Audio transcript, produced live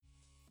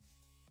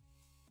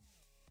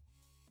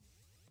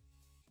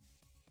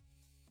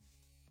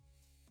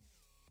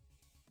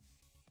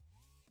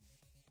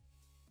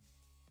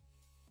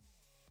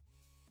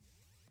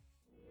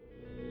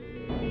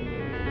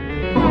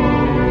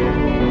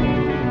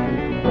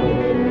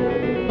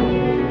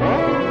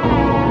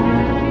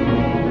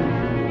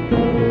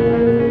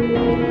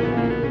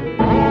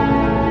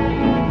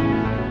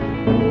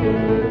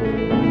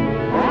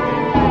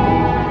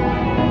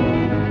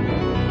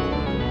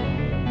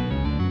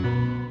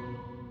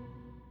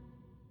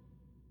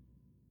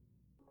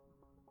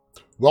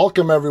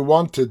Welcome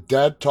everyone to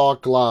Dead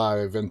Talk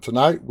Live, and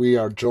tonight we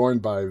are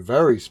joined by a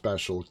very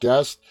special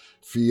guest,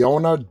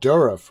 Fiona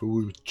Dourif,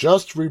 who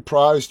just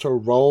reprised her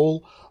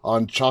role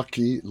on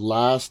Chucky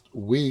last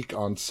week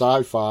on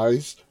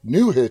Sci-Fi's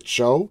new hit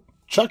show,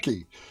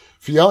 Chucky.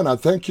 Fiona,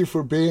 thank you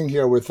for being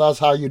here with us.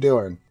 How you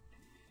doing?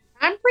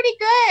 I'm pretty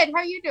good.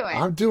 How are you doing?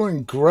 I'm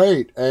doing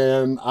great,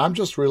 and I'm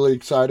just really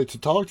excited to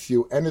talk to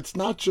you. And it's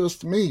not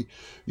just me.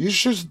 You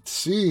should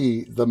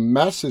see the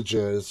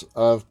messages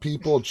of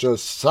people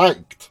just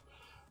psyched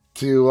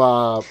to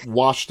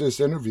watch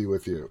this interview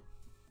with you.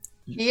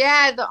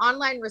 Yeah, the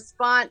online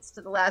response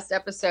to the last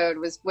episode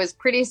was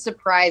pretty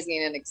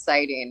surprising and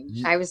exciting.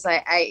 Y-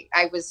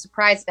 I was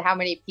surprised at how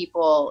many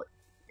people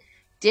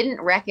didn't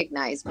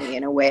recognize me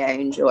in a way I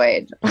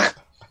enjoyed.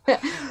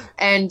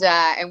 And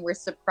we're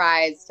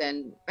surprised,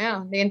 and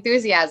the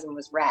enthusiasm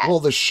was rad. Well,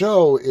 the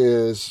show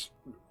is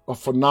a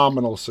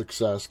phenomenal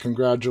success.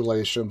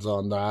 Congratulations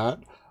on that.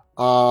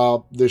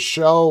 The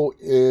show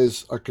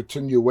is a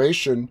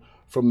continuation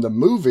from the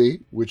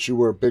movie, which you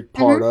were a big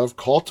part Hmm. of,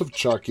 Cult of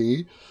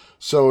Chucky.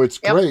 So it's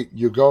Yep. great.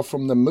 You go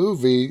from the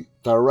movie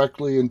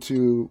directly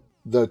into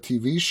the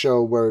TV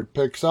show where it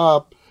picks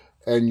up,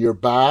 and you're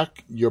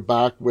back. You're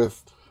back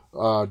with,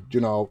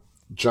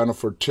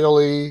 Jennifer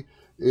Tilly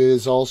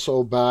is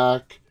also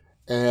back.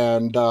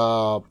 And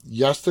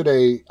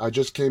yesterday, I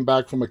just came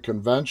back from a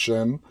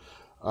convention.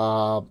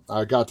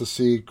 I got to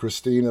see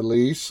Christine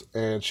Elise,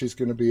 and she's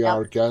going to be Yep.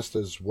 our guest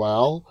as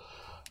well.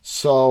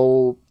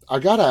 So I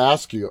got to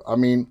ask you, I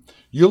mean,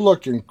 you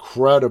look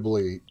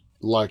incredibly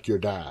like your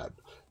dad.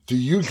 Do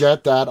you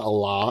get that a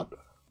lot?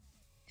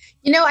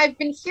 I've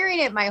been hearing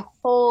it my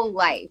whole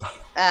life,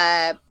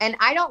 and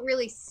I don't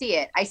really see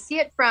it. I see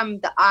it from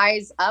the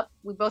eyes up.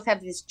 We both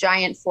have this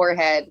giant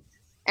forehead,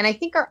 and I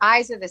think our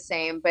eyes are the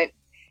same. But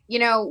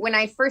when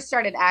I first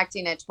started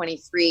acting at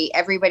 23,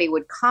 everybody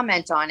would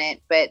comment on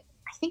it. But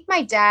I think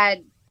my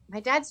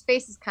dad's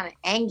face is kind of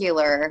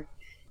angular,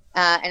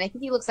 and I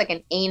think he looks like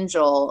an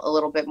angel a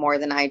little bit more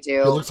than I He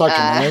do. looks like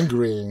an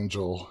angry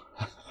angel.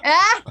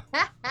 Uh,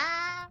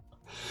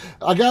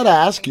 I got to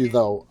ask you,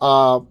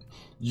 though,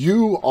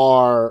 you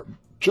are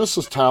just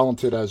as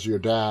talented as your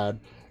dad,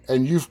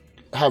 and you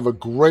have a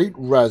great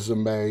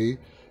resume.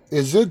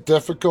 Is it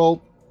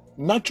difficult,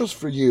 not just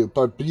for you,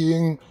 but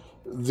being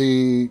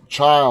the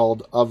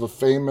child of a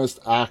famous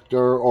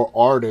actor or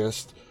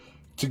artist,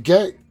 to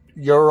get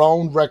your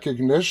own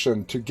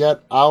recognition, to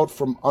get out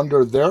from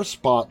under their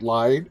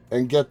spotlight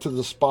and get to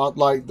the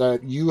spotlight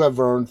that you have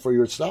earned for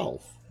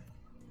yourself?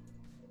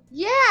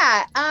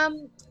 Yeah,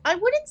 I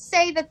wouldn't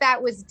say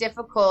that was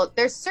difficult.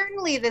 There's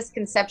certainly this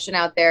conception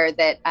out there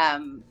that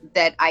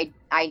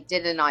I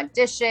did an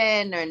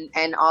audition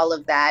and all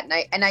of that,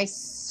 and I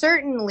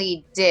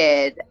certainly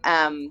did.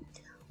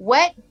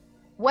 What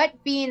what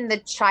being the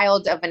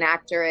child of an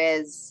actor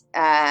is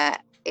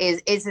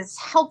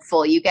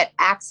helpful. You get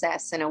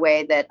access in a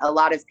way that a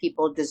lot of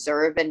people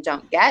deserve and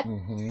don't get.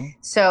 Mm-hmm.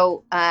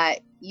 So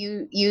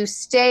you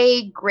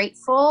stay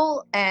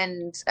grateful,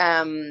 and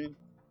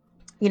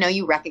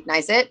you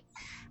recognize it,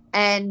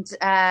 and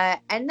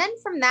then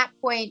from that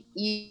point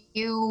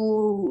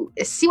you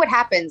see what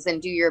happens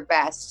and do your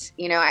best.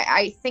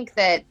 I think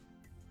that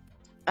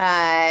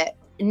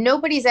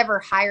nobody's ever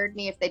hired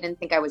me if they didn't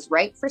think I was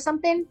right for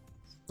something.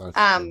 That's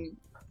true. Um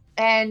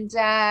and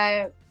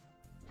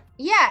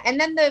yeah, and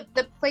then the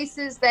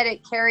places that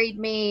it carried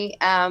me,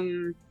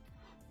 I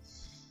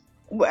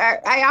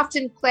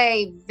often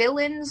play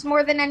villains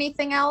more than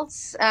anything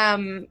else,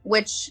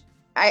 which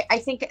I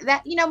think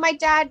that, my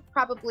dad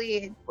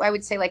probably, I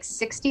would say like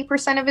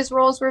 60% of his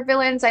roles were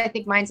villains. I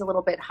think mine's a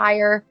little bit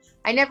higher.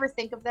 I never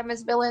think of them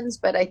as villains,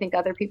 but I think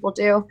other people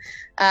do.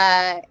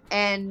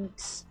 And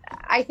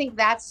I think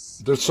that's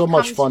There's so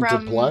much comes fun to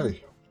from,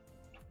 play.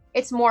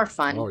 it's more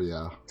fun. Oh,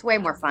 yeah. It's way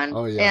more fun.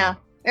 Oh, yeah. Yeah.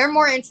 They're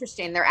more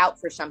interesting. They're out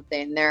for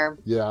something. They're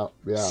Yeah,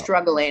 yeah.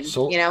 struggling,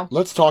 So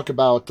let's talk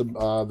about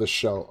the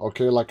show.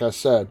 Okay, like I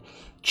said,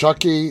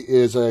 Chucky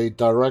is a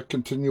direct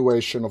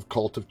continuation of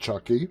Cult of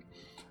Chucky.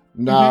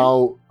 Hmm.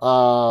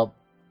 Now,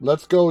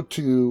 let's go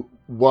to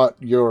what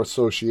your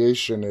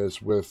association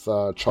is with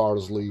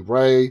Charles Lee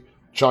Ray,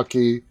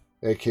 Chucky,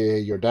 aka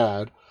your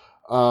dad.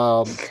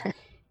 Um,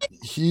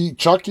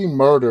 Chucky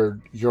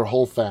murdered your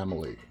whole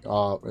family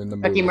in the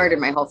Chucky movie. murdered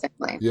my whole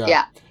family. Yeah,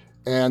 Yeah.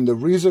 and the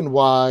reason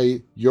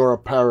why you're a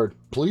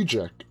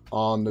paraplegic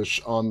on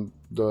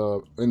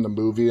the in the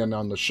movie and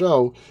on the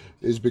show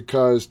is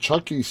because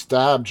Chucky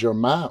stabbed your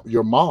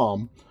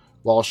mom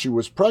while she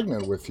was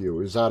pregnant with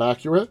you. Is that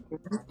accurate?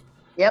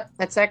 Yep,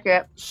 that's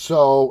accurate.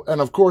 So, and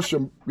of course,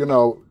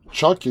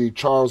 Chucky,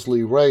 Charles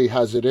Lee Ray,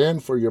 has it in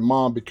for your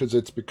mom because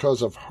it's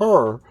because of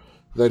her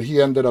that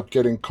he ended up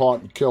getting caught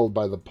and killed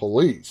by the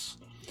police.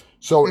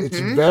 So it's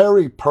Hmm.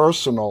 very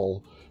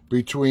personal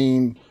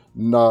between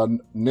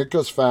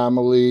Nika's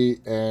family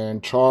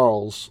and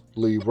Charles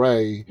Lee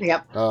Ray,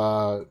 Yep.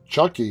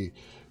 Chucky.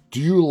 Do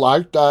you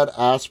like that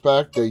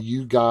aspect that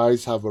you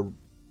guys have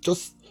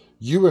just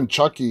you and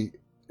Chucky?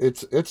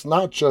 It's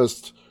not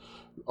just,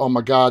 oh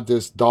my God,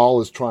 this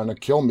doll is trying to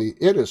kill me.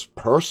 It is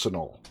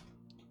personal.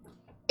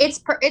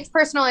 It's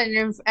personal,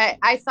 and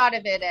I thought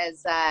of it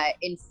as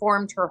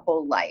informed her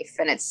whole life.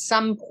 And at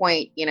some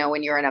point,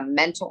 when you're in a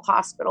mental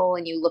hospital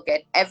and you look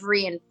at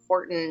every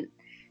important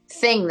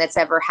thing that's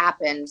ever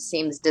happened,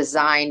 seems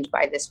designed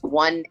by this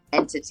one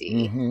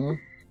entity Mm-hmm.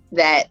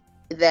 that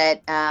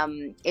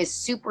is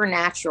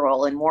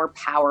supernatural and more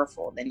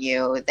powerful than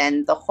you,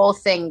 then the whole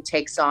thing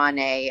takes on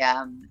a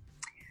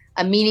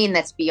meaning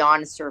that's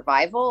beyond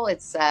survival.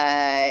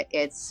 I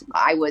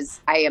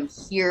am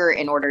here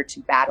in order to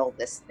battle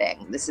this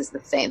thing. This is the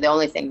thing, the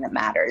only thing that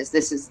matters.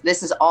 This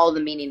is all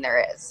the meaning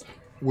there is.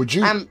 Would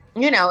you?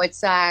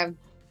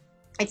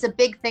 It's a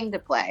big thing to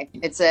play.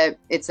 It's a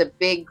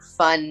big,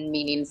 fun,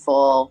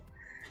 meaningful,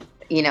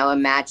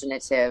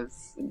 imaginative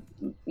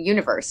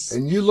universe.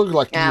 And you look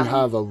like you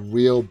have a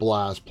real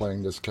blast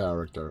playing this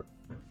character.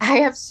 I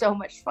have so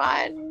much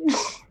fun.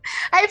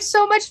 I have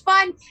so much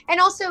fun. And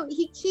also,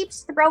 he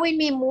keeps throwing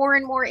me more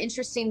and more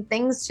interesting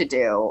things to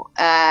do,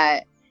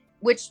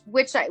 which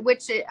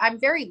I'm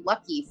very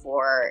lucky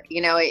for,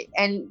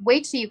 and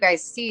wait till you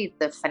guys see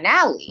the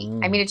finale.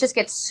 I mean, it just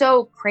gets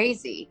so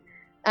crazy.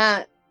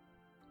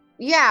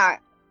 Yeah.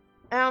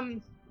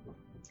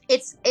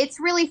 It's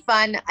really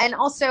fun. And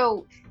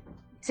also,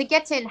 to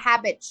get to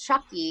inhabit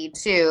Chucky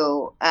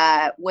too,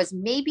 was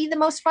maybe the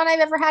most fun I've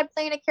ever had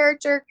playing a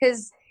character,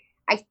 because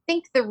I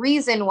think the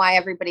reason why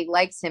everybody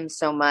likes him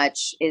so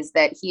much is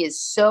that he is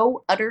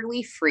so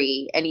utterly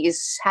free and he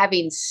is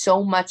having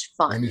so much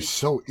fun. And he's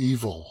so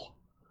evil.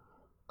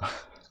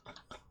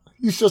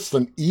 He's just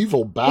an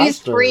evil bastard. He's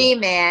free,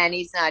 man.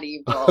 He's not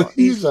evil.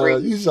 he's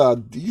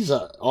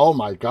a, oh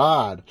my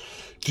God.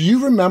 Do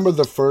you remember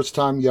the first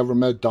time you ever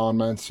met Don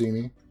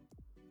Mancini?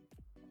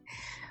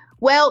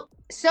 Well,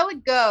 so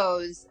it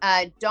goes.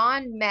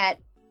 Don met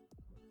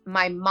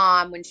my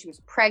mom when she was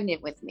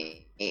pregnant with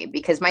me,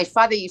 because my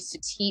father used to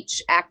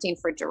teach acting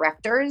for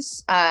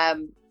directors,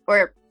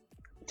 or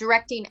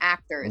directing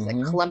actors at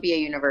Columbia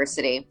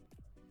University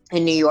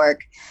in New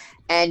York.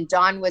 And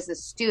Don was a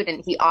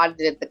student. He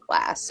audited the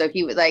class. So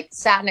he was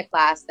sat in a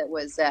class that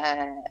was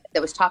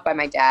taught by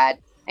my dad.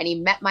 And he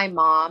met my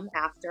mom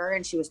after,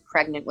 and she was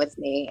pregnant with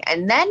me.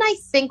 And then I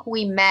think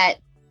we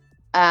met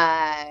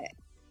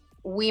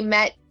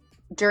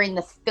during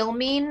the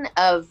filming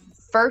of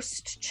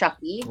first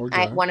Chucky.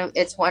 Okay.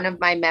 It's one of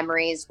my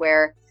memories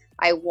where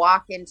I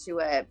walk into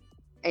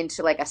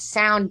like a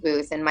sound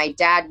booth, and my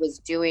dad was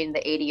doing the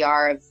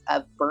ADR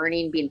of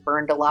being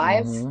burned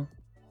alive. Mm-hmm.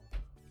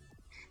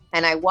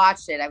 And I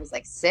watched it. I was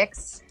like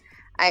 6.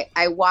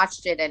 I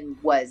watched it and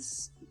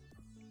was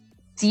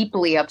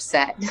deeply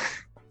upset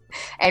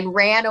and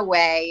ran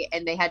away,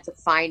 and they had to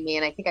find me.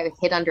 And I think I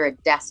hid under a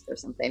desk or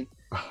something.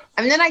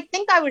 And then I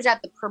think I was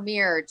at the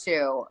premiere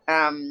too.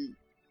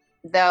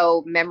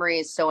 Though memory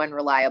is so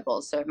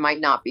unreliable, so it might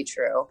not be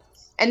true.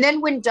 And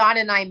then when Don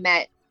and I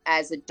met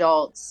as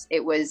adults,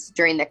 it was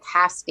during the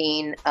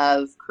casting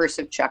of Curse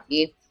of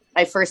Chucky.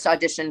 I first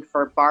auditioned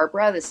for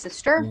Barbara, the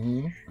sister,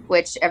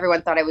 which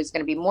everyone thought I was going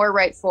to be more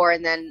right for.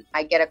 And then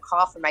I get a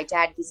call from my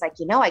dad. He's like,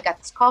 I got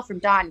this call from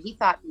Don. He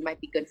thought you might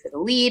be good for the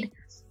lead.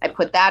 I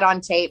put that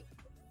on tape.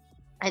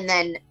 And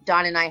then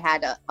Don and I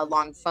had a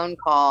long phone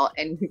call,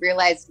 and we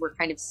realized we're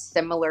kind of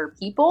similar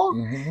people.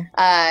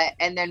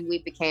 And then we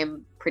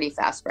became pretty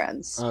fast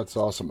friends. That's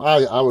awesome.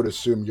 I would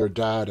assume your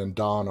dad and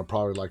Don are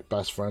probably like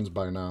best friends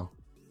by now.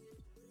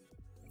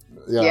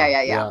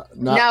 Yeah.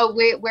 No,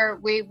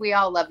 we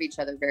all love each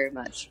other very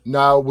much.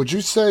 Now, would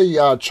you say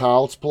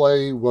Child's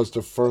Play was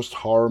the first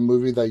horror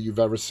movie that you've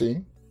ever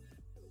seen?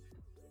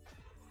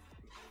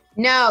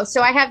 No,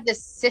 so I have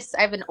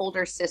an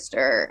older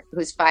sister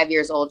who's 5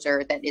 years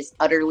older that is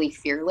utterly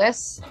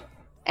fearless.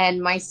 And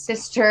my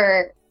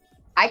sister,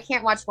 I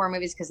can't watch horror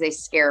movies because they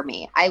scare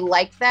me. I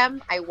like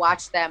them, I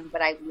watch them,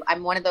 but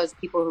I'm one of those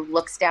people who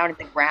looks down at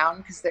the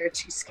ground because they're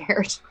too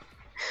scared.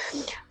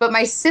 But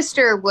my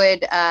sister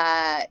would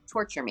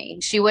torture me.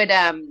 She would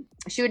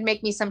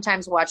make me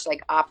sometimes watch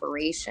like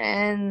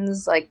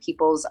operations, like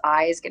people's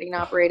eyes getting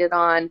operated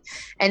on.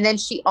 And then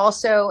she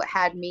also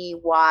had me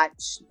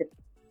watch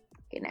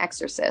An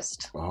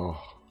Exorcist. Oh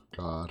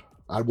God.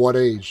 At what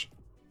age?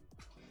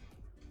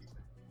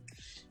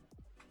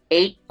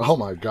 8. Oh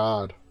my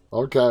God.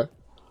 Okay.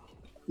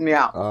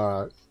 Yeah.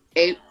 All right.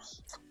 8.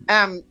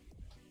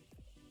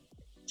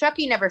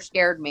 Chucky never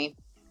scared me.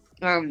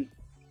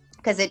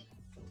 Because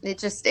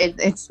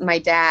it's my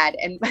dad.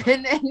 And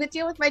the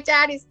deal with my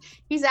dad is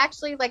he's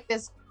actually like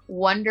this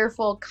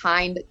wonderful,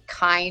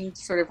 kind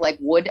sort of like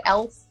wood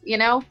elf,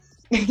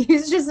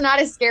 He's just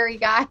not a scary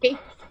guy.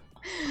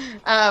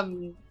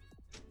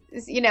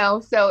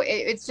 So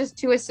it's just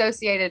too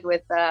associated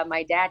with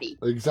my daddy.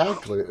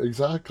 Exactly.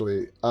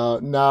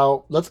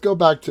 Now, let's go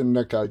back to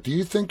Nica. Do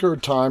you think her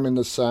time in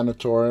the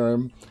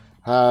sanatorium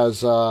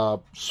has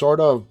sort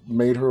of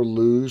made her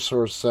lose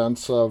her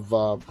sense of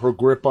her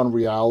grip on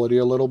reality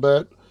a little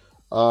bit?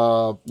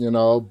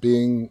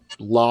 Being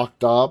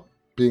locked up,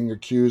 being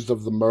accused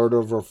of the murder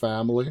of her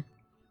family?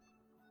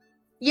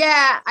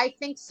 Yeah, I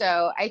think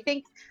so. I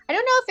don't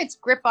know if it's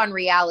grip on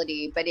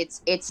reality, but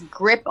it's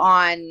grip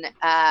on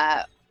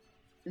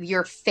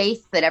your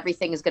faith that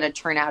everything is going to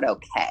turn out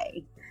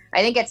okay.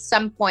 I think at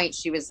some point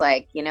she was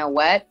like, you know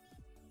what?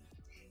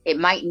 It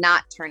might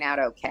not turn out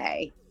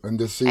okay. And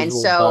this And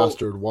evil so,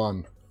 bastard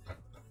won.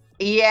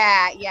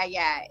 yeah.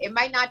 It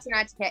might not turn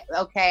out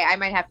okay. I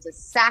might have to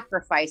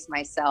sacrifice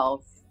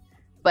myself,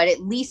 but at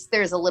least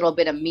there's a little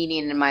bit of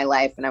meaning in my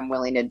life and I'm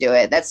willing to do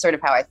it. That's sort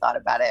of how I thought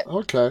about it.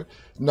 Okay.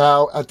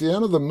 Now, at the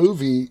end of the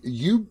movie,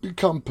 you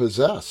become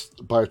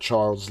possessed by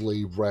Charles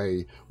Lee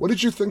Ray. What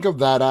did you think of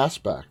that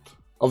aspect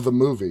of the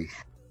movie?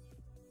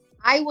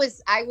 I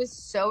was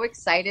so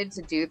excited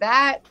to do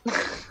that.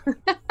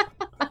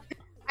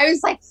 I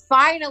was like,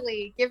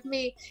 finally, give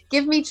me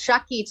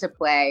Chucky to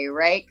play,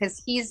 right? Because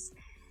he's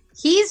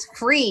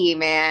free,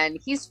 man.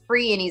 He's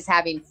free and he's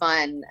having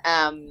fun.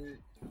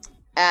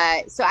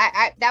 So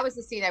I that was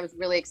the scene I was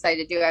really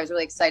excited to do. I was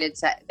really excited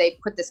to. They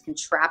put this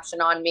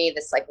contraption on me,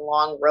 this like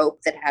long rope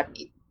that had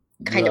me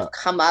kind Yeah. of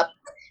come up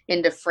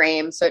into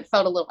frame, so it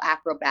felt a little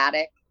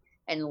acrobatic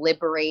and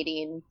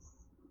liberating,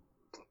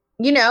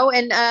 And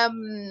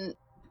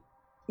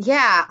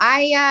yeah,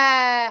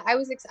 I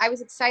was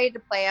excited to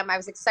play him. I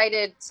was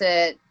excited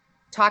to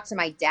talk to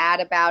my dad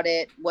about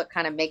it. What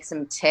kind of makes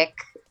him tick?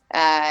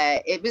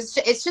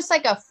 It's just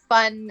like a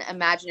fun,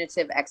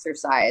 imaginative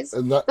exercise.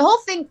 And that, The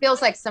whole thing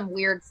feels like some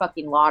weird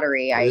fucking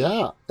lottery. I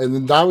yeah. And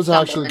then that was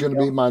stumbled actually going to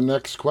be into. my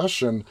next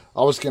question.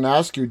 I was going to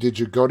ask you, did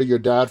you go to your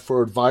dad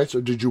for advice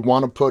or did you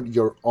want to put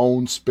your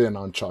own spin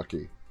on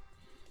Chucky?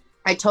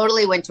 I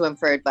totally went to him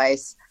for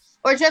advice,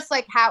 or just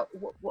like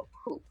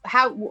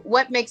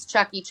what makes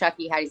Chucky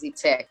Chucky? How does he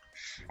tick?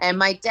 And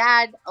my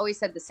dad always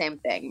said the same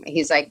thing.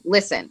 He's like,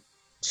 listen,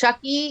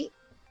 Chucky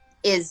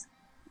is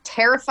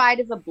terrified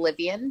of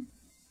oblivion.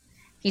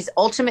 He's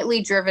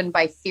ultimately driven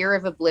by fear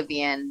of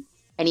oblivion,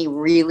 and he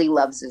really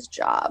loves his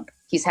job.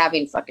 He's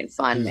having fucking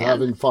fun, He's man.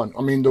 having fun.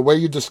 I mean, the way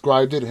you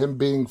described it, him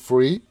being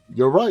free,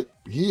 you're right.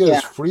 He is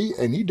Yeah. free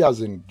and he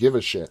doesn't give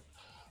a shit.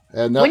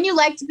 And Wouldn't you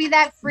like to be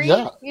that free?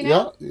 yeah.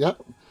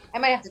 I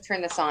might have to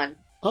turn this on.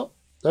 Oh,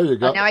 there you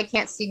go. Now I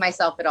can't see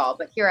myself at all,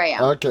 but here I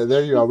am. Okay,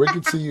 there you are. We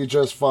can see you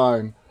just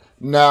fine.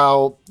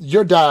 Now,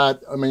 your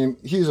dad, I mean,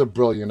 he's a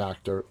brilliant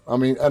actor. I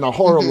mean, and a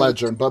horror Mhm.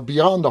 legend, but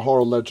beyond the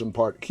horror legend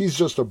part, he's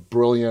just a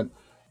brilliant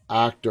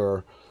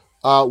actor.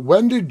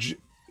 When did you,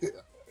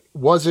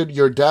 was it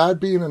your dad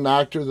being an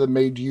actor that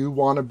made you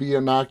want to be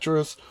an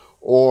actress,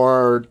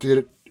 or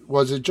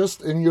was it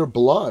just in your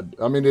blood?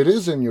 I mean, it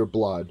is in your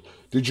blood.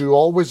 Did you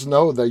always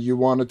know that you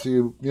wanted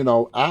to,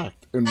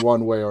 act in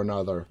one way or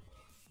another?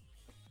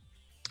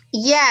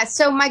 Yeah,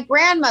 so my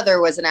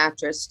grandmother was an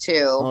actress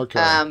too. Okay.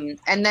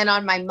 And then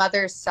on my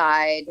mother's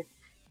side,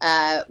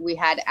 we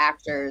had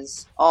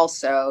actors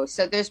also.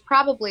 So there's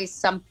probably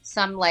some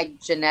like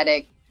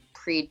genetic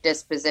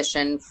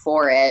predisposition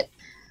for it,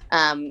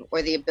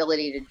 or the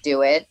ability to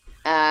do it.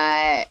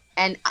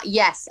 And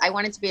yes, I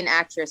wanted to be an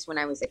actress when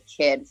I was a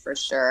kid for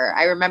sure.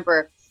 I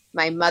remember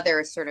my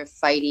mother sort of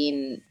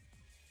fighting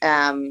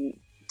um,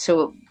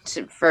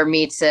 for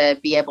me to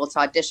be able to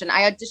audition.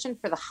 I auditioned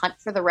for The Hunt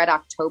for the Red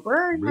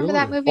October. Remember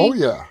that Really? movie? Oh,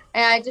 yeah.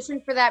 And I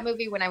auditioned for that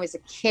movie when I was a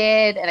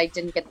kid, and I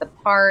didn't get the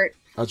part.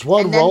 That's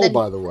one And then role, the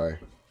by the way.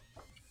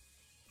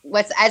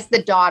 what's as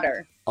the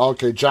daughter,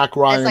 Okay, Jack as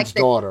Ryan's like the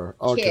daughter.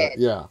 Okay, kid.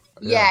 yeah.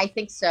 Yeah, I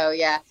think so.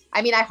 Yeah,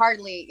 I mean,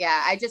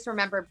 I just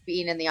remember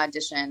being in the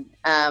audition.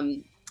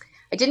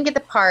 I didn't get the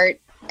part,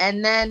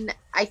 and then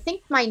I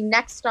think my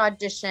next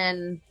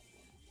audition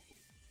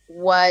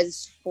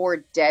was for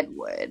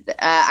Deadwood.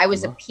 I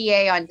was a Uh-huh.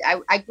 PA on.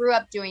 I grew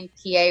up doing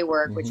PA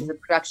work, which is Mhm. a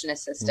production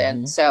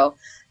assistant. Mhm. So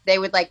they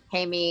would like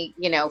pay me,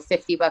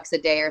 $50 a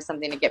day or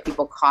something to get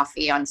people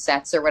coffee on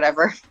sets or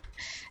whatever.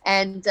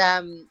 And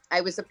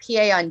I was a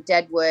PA on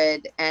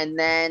Deadwood, and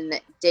then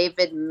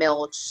David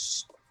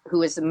Milch,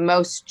 who is the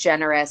most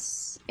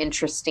generous,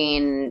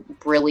 interesting,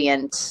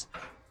 brilliant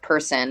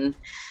person.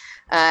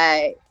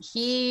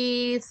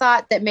 He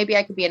thought that maybe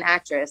I could be an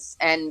actress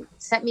and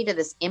sent me to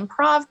this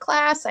improv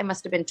class. I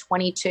must have been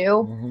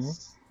 22.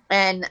 Mhm.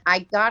 And I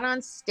got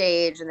on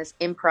stage in this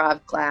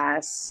improv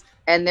class,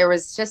 and there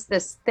was just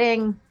this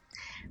thing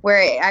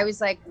where I was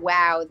like,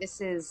 wow,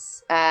 this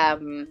is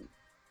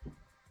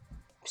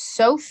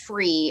so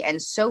free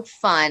and so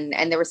fun.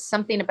 And there was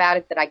something about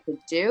it that I could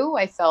do.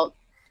 I felt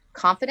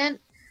confident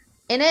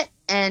in it.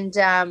 And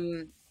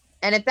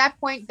at that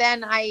point,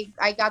 then I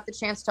got the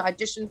chance to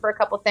audition for a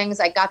couple things.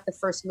 I got the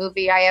first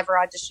movie I ever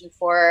auditioned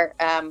for,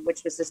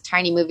 which was this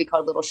tiny movie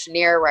called Little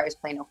Chenier, where I was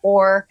playing a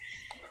whore.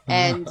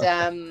 And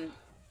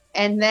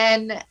and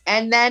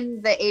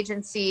then the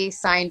agency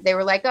signed. They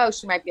were like, "Oh,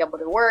 she might be able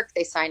to work."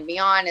 They signed me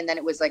on, and then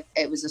it was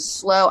a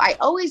slow. I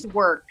always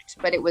worked,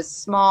 but it was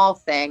small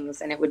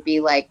things, and it would be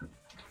like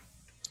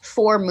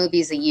 4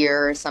 movies a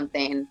year or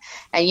something.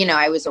 And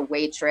I was a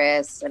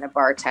waitress and a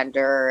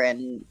bartender,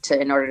 and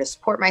in order to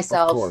support Of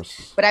myself.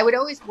 course. But I would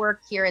always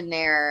work here and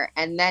there,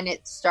 and then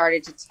it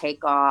started to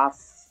take off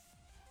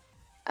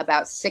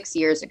about 6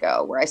 years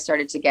ago, where I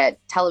started to get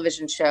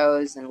television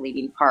shows and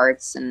leading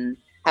parts and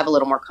have a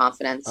little more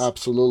confidence.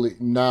 Absolutely.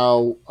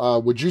 Now,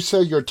 would you say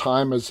your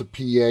time as a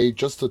PA,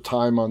 just the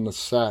time on the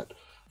set,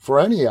 for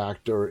any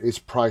actor is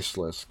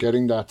priceless.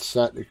 Getting that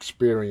set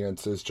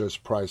experience is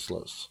just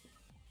priceless.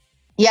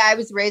 Yeah, I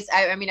was raised.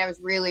 I mean, I was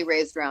really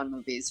raised around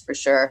movies for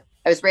sure.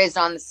 I was raised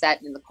on the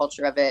set and the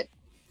culture of it.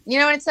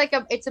 And it's like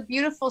it's a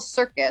beautiful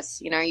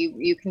circus.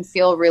 You can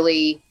feel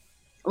really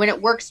when it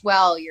works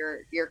well.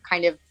 You're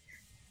kind of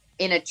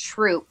in a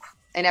troupe,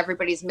 and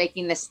everybody's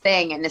making this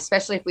thing. And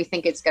especially if we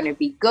think it's going to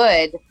be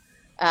good,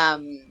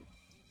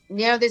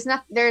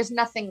 there's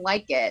nothing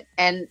like it.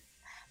 And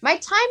my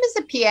time as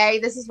a PA,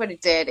 this is what it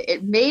did.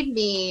 It made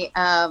me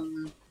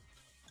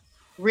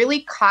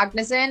really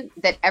cognizant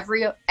that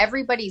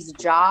everybody's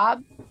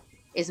job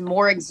is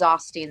more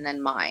exhausting than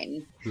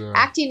mine. Yeah.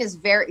 Acting is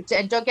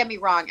and don't get me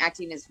wrong,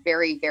 acting is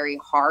very, very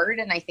hard.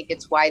 And I think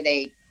it's why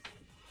they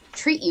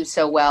treat you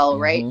so well,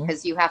 right?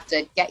 Because you have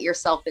to get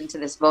yourself into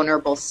this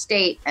vulnerable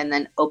state and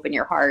then open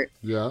your heart,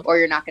 or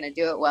you're not going to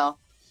do it well.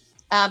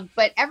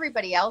 But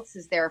everybody else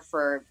is there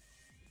for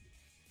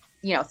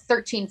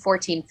 13,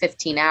 14,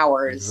 15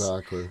 hours.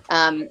 Exactly.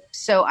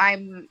 So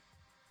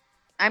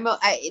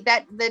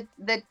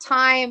the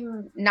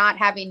time not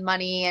having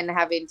money and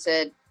having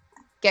to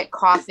get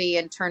coffee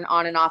and turn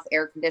on and off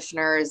air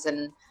conditioners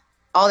and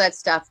all that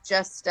stuff,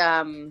 just,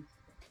 it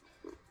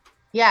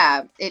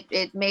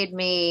made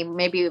me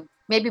maybe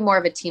more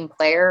of a team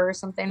player or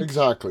something.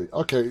 Exactly.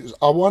 Okay.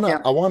 I want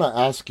to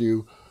ask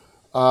you,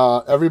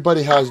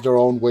 everybody has their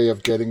own way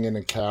of getting in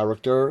a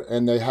character,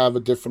 and they have a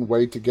different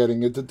way to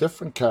getting into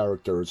different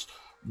characters.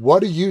 What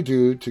do you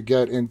do to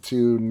get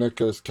into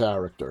Nicka's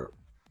character?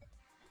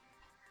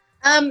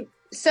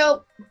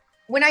 So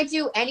when I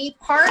do any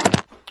part,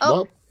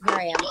 here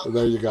I am.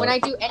 There you go. When I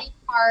do any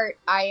part,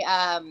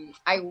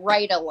 I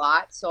write a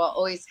lot, so I'll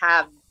always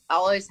have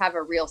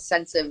a real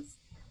sense of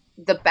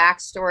the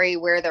backstory,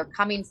 where they're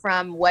coming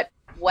from, what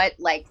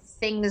like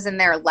things in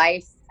their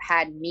life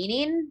had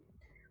meaning,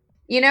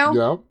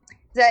 Yeah.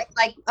 That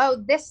like, oh,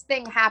 this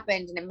thing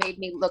happened and it made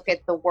me look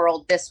at the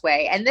world this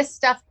way. And this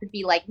stuff could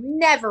be like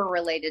never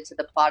related to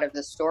the plot of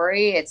the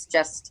story. It's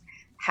just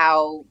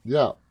how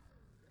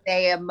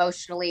they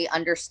emotionally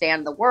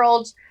understand the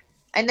world.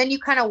 And then you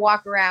kind of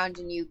walk around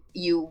and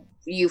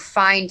you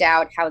find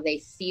out how they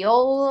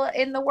feel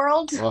in the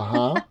world.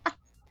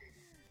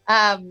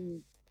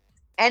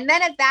 And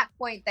then at that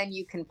point, then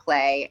you can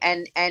play,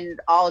 and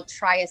I'll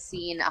try a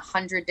scene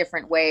 100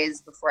 different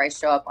ways before I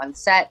show up on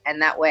set.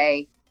 And that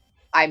way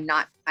I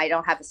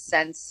don't have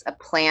a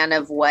plan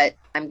of what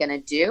I'm going to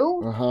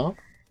do.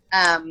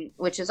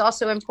 Which is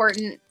also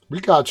important. We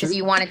got you. Because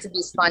you want it to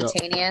be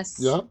spontaneous.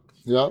 Yeah.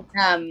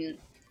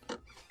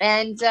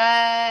 And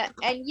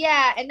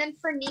then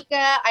for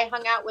Nicka, I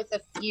hung out with a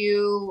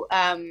few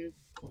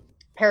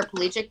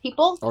paraplegic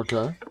people.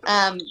 Okay.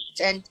 And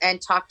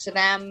talked to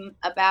them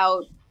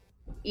about,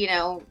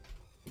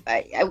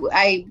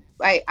 I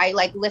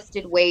like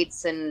lifted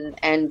weights and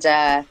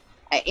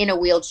in a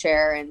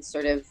wheelchair, and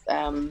sort of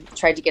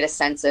tried to get a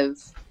sense of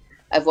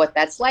what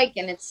that's like.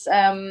 And it's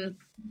and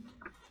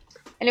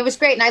it was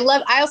great. And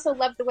I also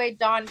loved the way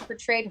Don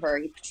portrayed her.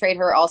 He portrayed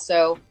her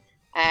also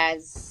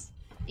as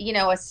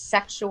a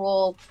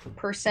sexual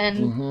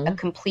person, a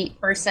complete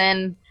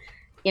person.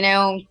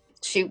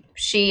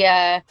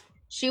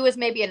 She was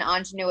maybe an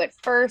ingenue at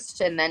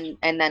first, and then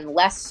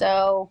less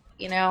so.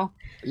 Yeah.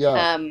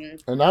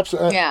 And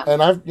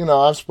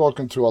I've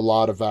spoken to a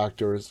lot of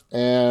actors,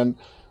 and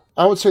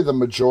I would say the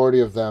majority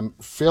of them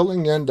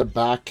filling in the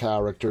back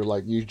character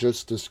like you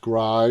just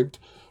described,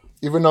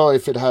 even though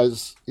it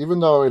has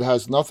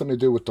nothing to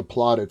do with the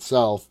plot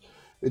itself,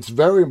 it's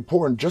very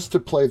important just to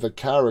play the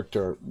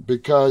character,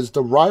 because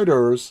the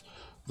writers,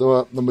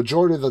 the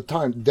majority of the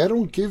time, they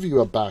don't give you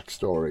a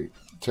backstory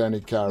to any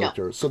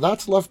character. No. So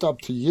that's left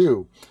up to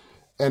you.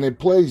 And it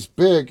plays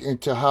big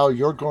into how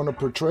you're going to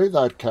portray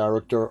that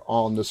character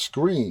on the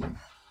screen.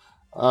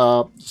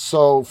 It's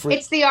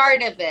the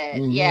art of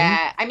it.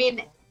 Yeah. I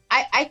mean,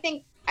 I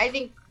think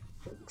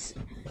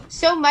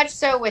so much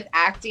so with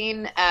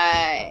acting,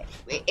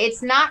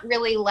 it's not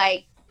really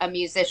like a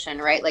musician,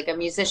 right? Like a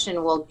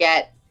musician will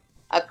get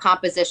a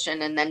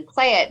composition and then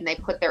play it, and they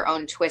put their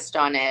own twist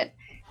on it.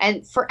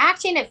 And for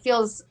acting, it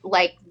feels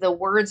like the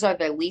words are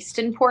the least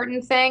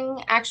important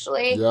thing,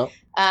 actually. Yeah.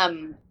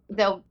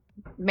 Though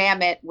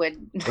Mamet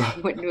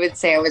would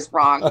say I was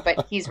wrong,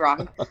 but he's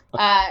wrong.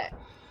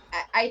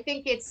 I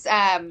think it's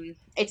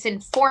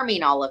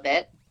informing all of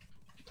it.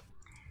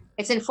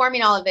 It's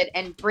informing all of it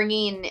and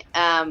bringing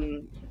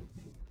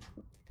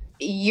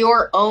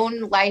your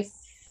own life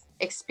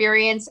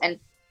experience and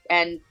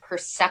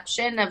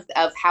perception of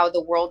how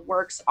the world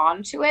works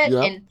onto it,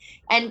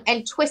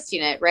 and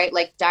twisting it, right?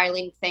 Like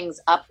dialing things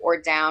up or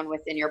down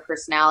within your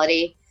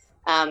personality.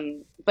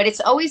 But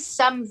it's always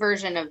some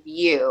version of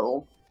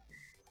you.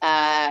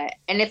 And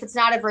if it's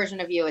not a version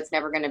of you, it's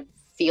never going to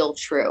feel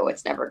true.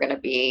 It's never going to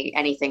be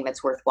anything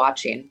that's worth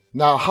watching.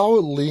 Now, how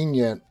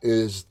lenient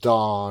is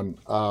Don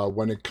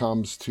when it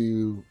comes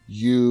to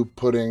you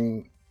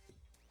putting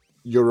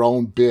your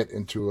own bit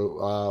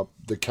into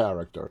the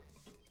character?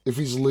 If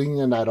he's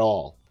lenient at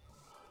all?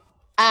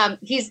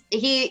 This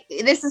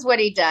is what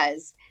he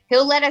does.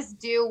 he'll let us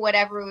do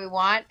whatever we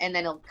want, and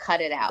then he'll cut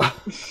it out.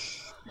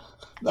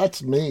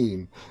 That's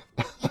mean.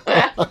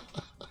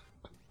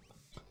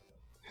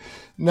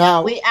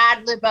 Now we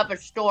ad lib up a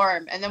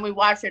storm, and then we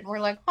watch it, and we're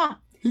like, huh.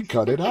 He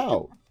cut it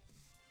out.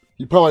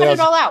 He probably cut it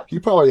all out. He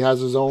probably has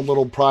his own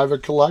little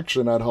private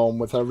collection at home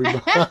with everybody.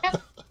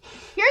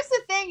 Here's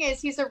the thing: is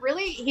he's a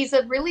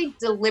really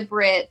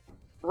deliberate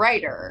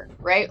writer,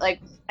 right? Like,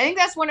 I think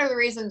that's one of the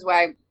reasons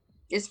why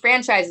his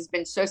franchise has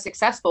been so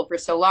successful for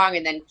so long,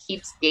 and then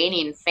keeps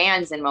gaining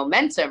fans and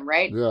momentum,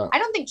 right? Yeah. I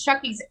don't think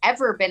Chucky's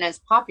ever been as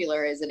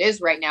popular as it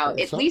is right now,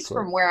 at least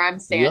from where I'm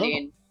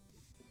standing.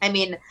 Yeah. I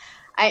mean,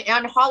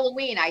 on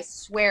Halloween, I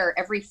swear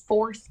every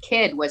fourth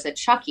kid was a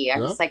Chucky. I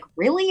was like,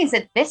 really? Is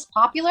it this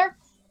popular?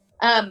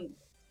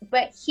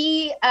 But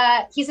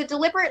he's a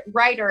deliberate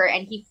writer,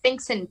 and he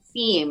thinks in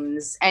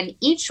themes, and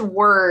each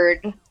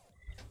word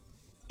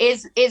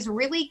is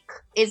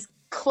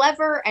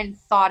clever and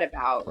thought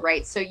about,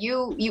 right? So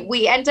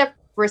we end up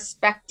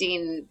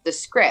respecting the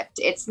script.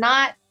 It's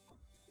not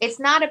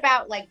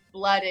about like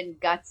blood and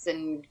guts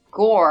and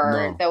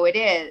gore, though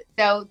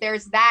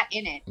there's that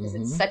in it because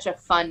it's such a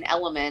fun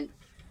element.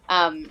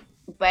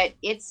 But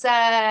it's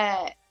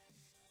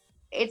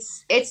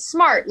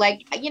smart.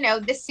 Like,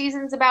 this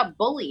season's about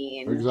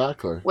bullying.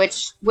 Exactly.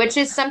 Which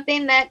is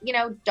something that,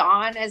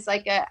 Dawn as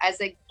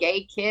a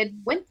gay kid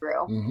went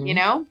through,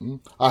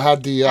 I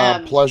had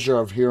the pleasure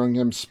of hearing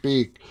him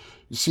speak.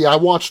 You see, I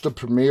watched the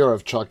premiere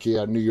of Chucky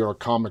at New York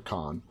Comic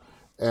Con,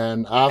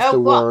 and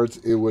afterwards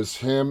it was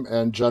him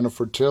and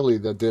Jennifer Tilly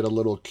that did a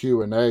little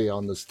Q&A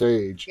on the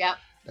stage. Yeah.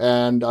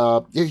 And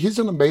he's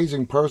an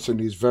amazing person.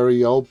 He's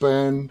very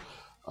open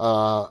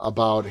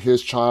about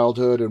his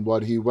childhood and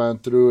what he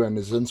went through and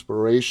his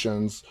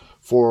inspirations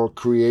for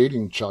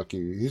creating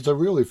Chucky. He's a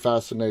really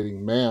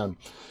fascinating man.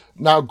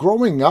 Now,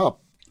 growing up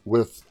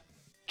with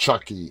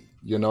Chucky,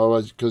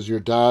 because your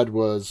dad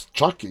was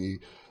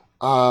Chucky,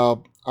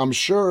 I'm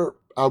sure,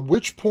 at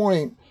which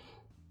point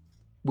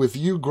with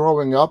you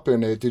growing up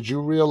in it, did you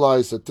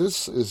realize that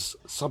this is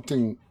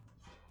something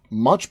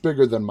much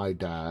bigger than my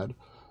dad,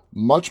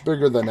 much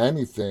bigger than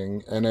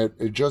anything, and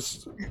it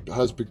just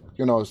has,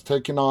 it's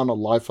taken on a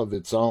life of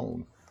its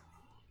own?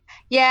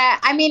 Yeah,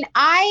 I mean,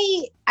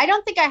 I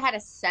don't think I had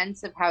a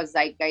sense of how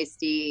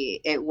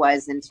zeitgeisty it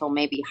was until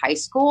maybe high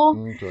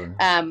school. Okay.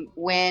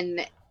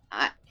 When,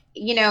 I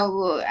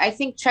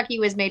think Chucky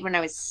was made when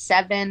I was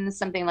 7,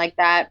 something like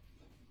that.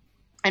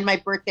 And my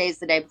birthday is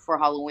the day before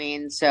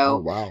Halloween. So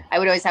wow. I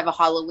would always have a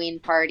Halloween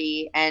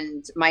party.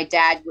 And my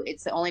dad,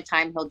 it's the only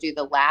time he'll do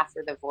the laugh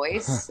or the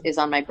voice is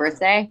on my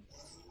birthday.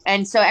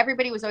 And so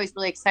everybody was always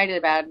really excited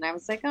about it. And I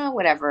was like, oh,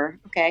 whatever.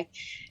 Okay.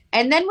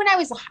 And then when I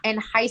was in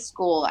high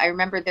school, I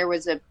remember there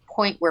was a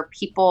point where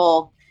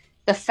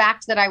the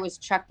fact that I was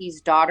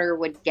Chucky's daughter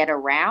would get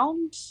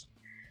around.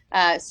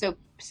 So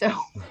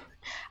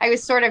I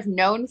was sort of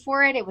known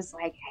for it. It was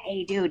like,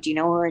 hey, dude, do you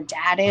know who her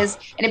dad is?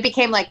 And it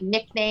became like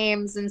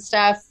nicknames and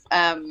stuff.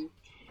 And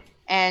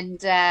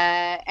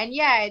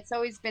yeah, it's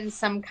always been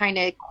some kind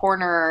of deep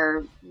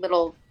corner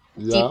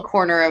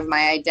of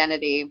my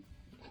identity.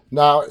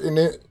 Now, in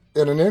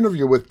an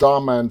interview with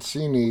Don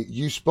Mancini,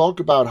 you spoke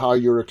about how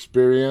your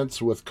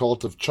experience with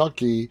Cult of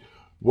Chucky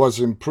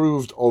was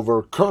improved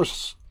over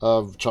Curse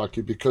of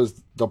Chucky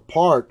because the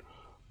part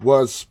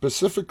was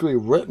specifically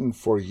written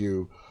for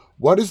you.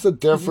 What is the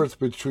difference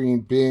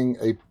between being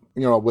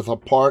with a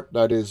part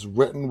that is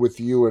written with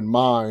you in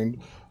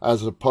mind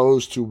as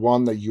opposed to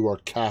one that you are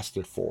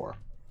casted for?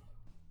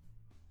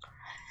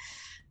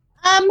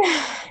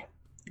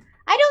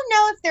 I don't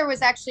know if there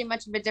was actually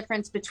much of a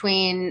difference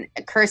between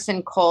Curse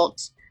and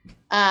Cult.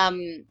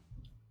 He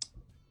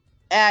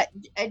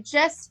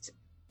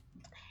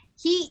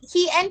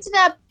ended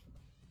up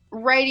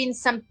writing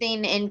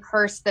something in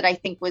Curse that I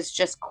think was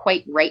just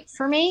quite right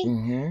for me.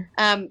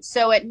 Mm-hmm.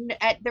 So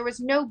there was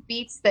no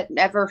beats that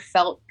ever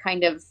felt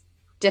kind of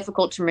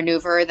difficult to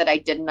maneuver that I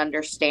didn't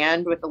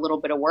understand with a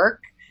little bit of work.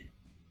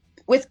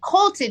 With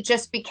Cult, it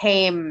just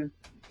became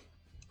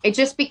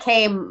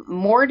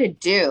more to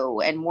do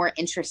and more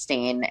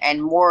interesting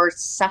and more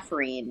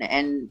suffering.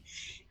 And,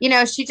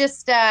 she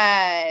just,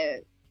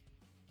 it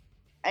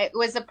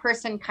was a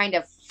person kind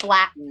of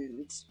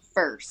flattened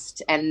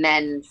first and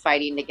then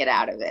fighting to get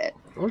out of it.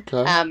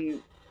 Okay.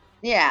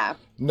 Yeah.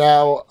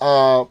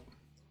 Now,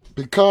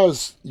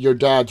 because your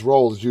dad's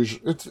role is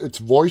usually, it's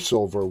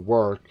voiceover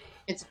work.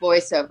 It's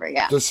voiceover,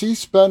 yeah. Does he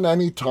spend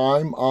any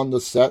time on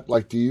the set?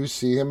 Like, do you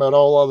see him at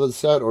all on the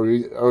set?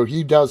 Or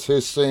he does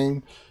his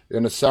thing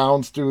in a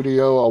sound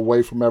studio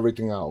away from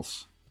everything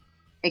else?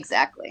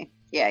 Exactly.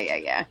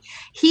 Yeah.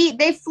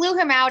 They flew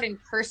him out in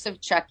Curse of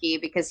Chucky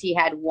because he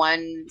had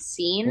one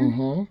scene.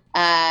 Mm-hmm.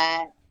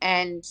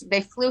 And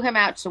they flew him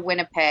out to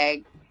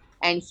Winnipeg,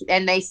 and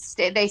they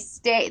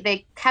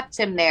kept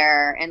him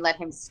there and let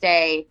him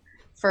stay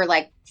for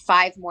like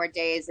 5 more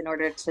days in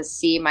order to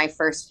see my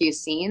first few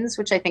scenes,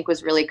 which I think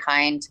was really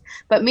kind.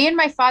 But me and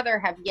my father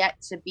have yet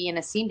to be in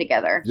a scene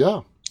together. Yeah.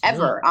 Yeah.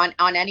 ever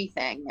on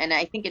anything, and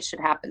I think it should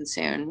happen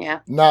soon. Yeah.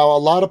 Now, a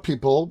lot of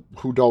people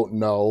who don't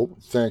know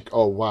think,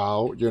 oh,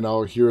 wow,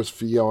 here's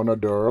Fiona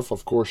Dourif.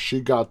 Of course,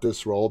 she got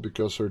this role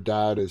because her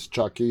dad is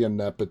Chucky and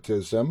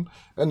nepotism.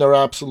 And they're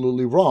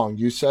absolutely wrong.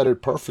 You said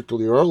it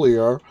perfectly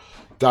earlier.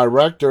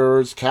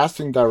 Directors,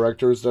 casting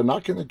directors, they're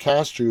not going to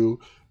cast you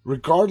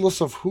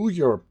regardless of who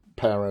your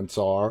parents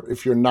are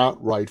if you're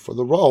not right for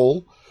the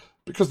role,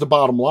 because the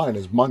bottom line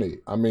is money.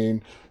 I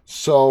mean,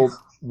 so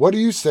what do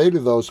you say to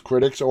those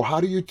critics, or how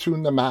do you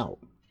tune them out?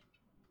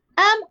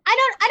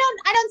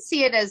 I don't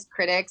see it as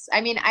critics.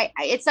 I mean,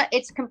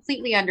 it's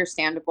completely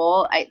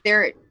understandable.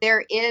 There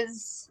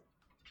is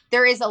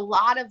a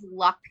lot of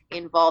luck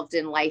involved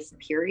in life,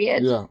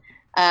 period.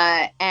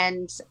 Yeah.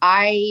 And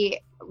I,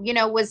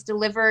 was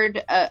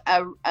delivered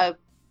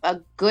a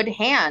good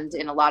hand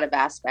in a lot of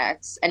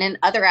aspects, and in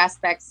other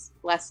aspects,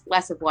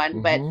 less of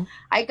one. But Mm-hmm.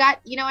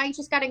 I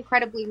just got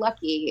incredibly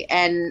lucky,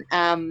 and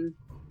I'm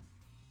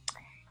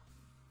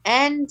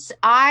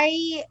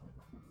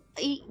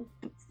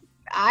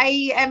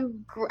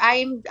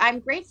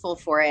grateful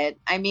for it.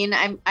 I mean,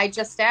 I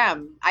just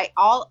am.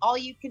 All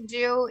you can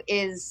do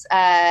is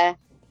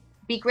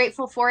be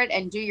grateful for it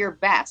and do your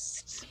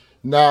best.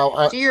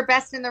 Now, Do your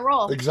best in the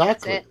role.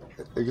 exactly, That's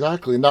it.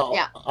 exactly. Now,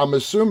 Yeah. I'm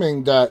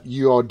assuming that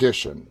you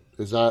auditioned.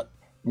 Is that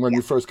when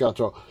you Yeah. first got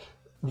to?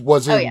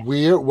 Was Oh it yeah.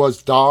 weird?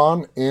 Was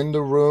Don in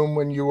the room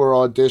when you were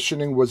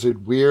auditioning? Was it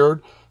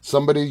weird?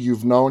 Somebody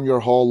you've known your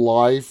whole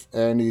life,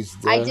 and he's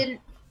I there. didn't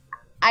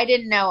I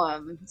didn't know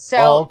him. Oh,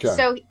 So okay,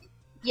 so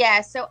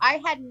yeah, so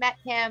I had met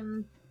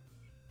him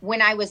when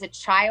I was a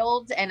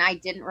child and I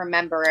didn't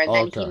remember. And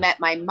then he okay, met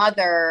my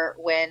mother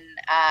when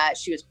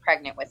she was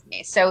pregnant with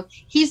me. So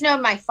he's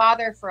known my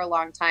father for a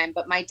long time,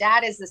 but my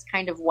dad is this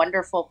kind of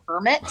wonderful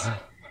hermit.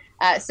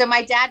 So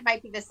my dad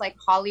might be this like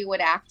Hollywood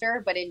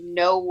actor, but in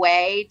no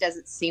way does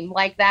it seem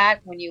like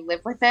that when you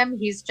live with him.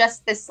 He's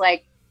just this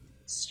like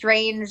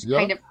strange yeah,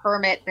 kind of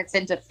hermit that's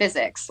into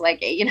physics. Like,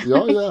 yeah,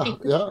 yeah,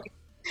 yeah.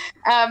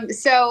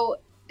 So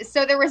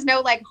there was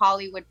no like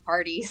Hollywood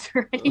parties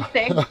or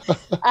anything.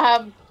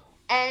 Um,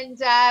 and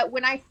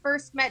when I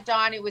first met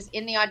Don, it was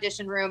in the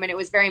audition room, and it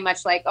was very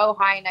much like, "Oh,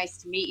 hi, nice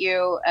to meet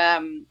you."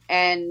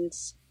 And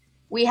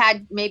we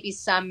had maybe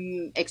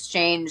some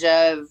exchange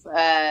of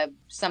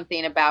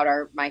something about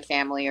my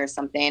family or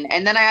something.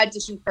 And then I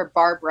auditioned for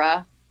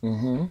Barbara.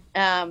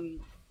 Mm-hmm.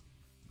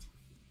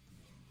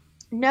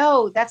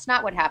 No, that's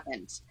not what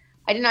happened.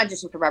 I didn't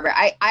audition for Barbara.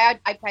 I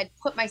had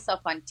put myself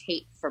on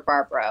tape for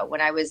Barbara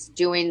when I was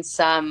doing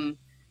some.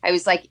 I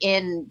was like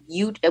in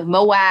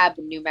Moab,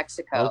 New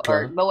Mexico,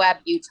 or Okay. Moab,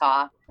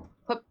 Utah.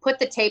 Put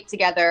the tape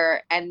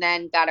together, and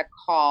then got a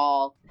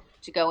call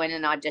to go in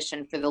and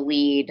audition for the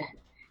lead.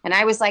 And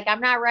I was like,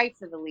 I'm not right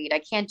for the lead. I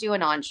can't do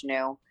an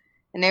ingenue.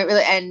 And they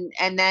really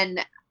and then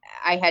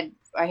I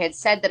had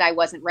said that I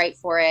wasn't right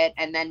for it.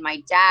 And then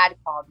my dad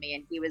called me,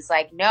 and he was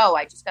like, "No,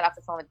 I just got off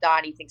the phone with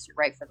Don. He thinks you're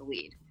right for the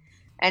lead."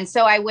 And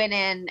so I went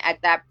in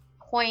at that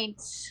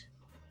point,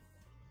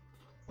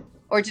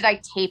 or did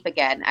I tape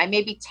again? I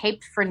maybe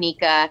taped for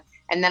Nika,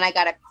 and then I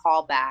got a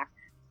call back,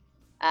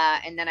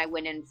 and then I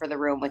went in for the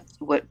room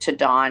to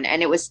Dawn,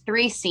 and it was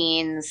 3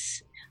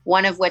 scenes,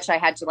 one of which I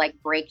had to like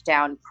break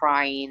down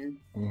crying,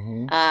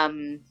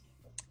 Mm-hmm.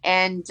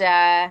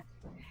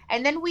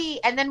 and then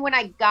when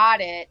I got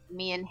it,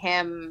 me and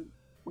him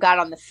got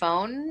on the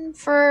phone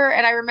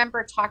and I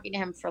remember talking to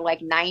him for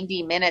like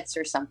 90 minutes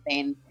or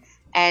something.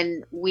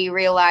 And we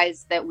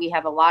realized that we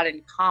have a lot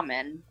in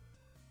common.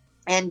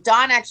 And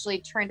Don actually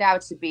turned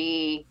out to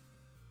be,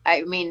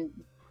 I mean,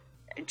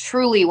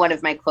 truly one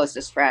of my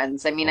closest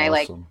friends. I mean,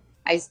 Awesome.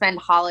 I spend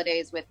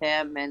holidays with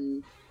him,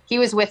 and he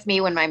was with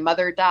me when my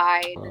mother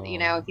died.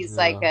 Oh, He's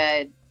like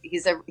yeah.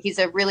 he's a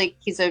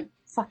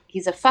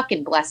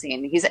fucking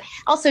blessing. He's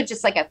also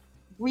just like a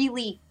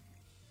really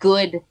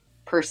good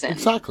person.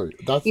 Exactly.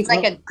 He's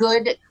like a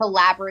good,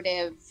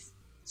 collaborative,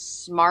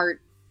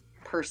 smart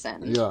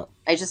person. Yeah.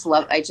 I just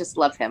love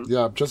him.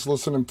 Yeah, just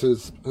listening to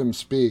him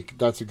speak,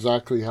 that's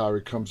exactly how he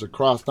comes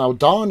across. Now,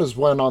 Don has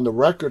went on the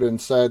record and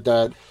said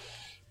that,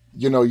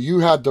 you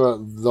had the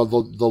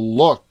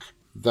look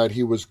that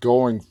he was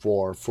going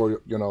for,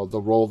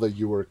 the role that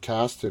you were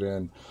casted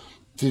in.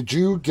 Did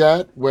you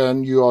get,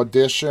 when you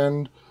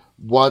auditioned,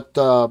 what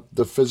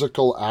the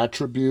physical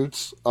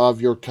attributes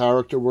of your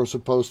character were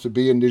supposed to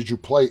be, and did you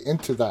play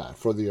into that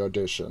for the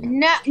audition?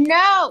 No,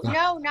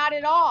 not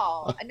at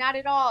all. Not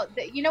at all.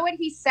 You know what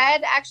he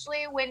said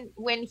actually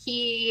when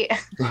he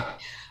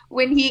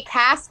when he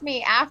cast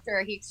me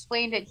after, he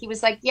explained it. He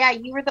was like, "Yeah,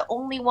 you were the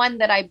only one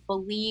that I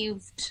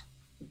believed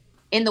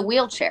in the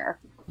wheelchair."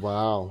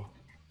 Wow.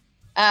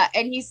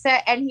 And he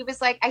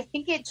was like, "I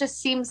think it just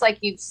seems like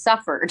you've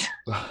suffered."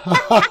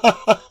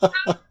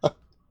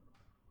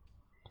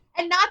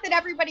 And not that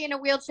everybody in a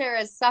wheelchair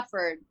has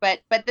suffered, but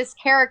this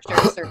character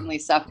certainly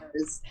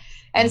suffers.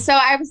 And so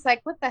I was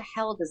like, what the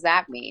hell does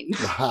that mean?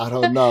 I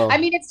don't know. I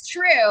mean, it's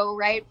true,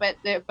 right? But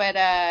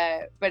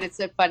it's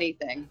a funny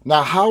thing.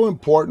 Now, how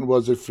important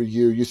was it for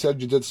you? You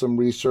said you did some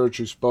research,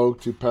 you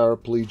spoke to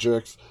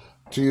paraplegics.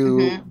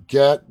 to Hmm.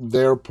 get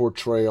their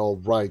portrayal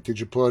right? Did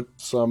you put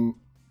some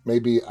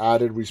maybe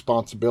added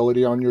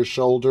responsibility on your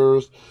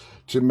shoulders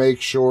to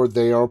make sure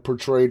they are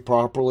portrayed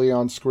properly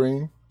on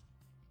screen?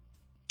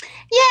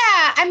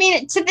 Yeah, I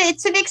mean, to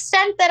the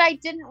extent that I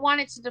didn't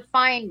want it to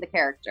define the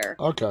character,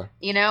 Okay.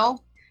 you know.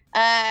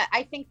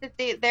 I think that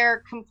they're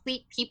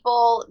complete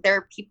people.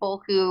 They're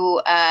people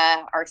who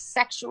are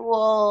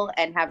sexual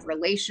and have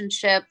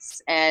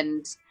relationships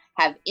and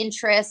have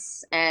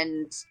interests,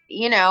 and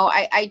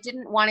I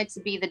didn't want it to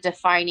be the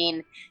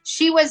defining.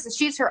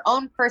 She's her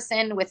own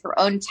person with her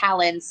own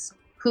talents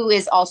who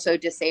is also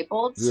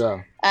disabled.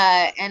 Yeah.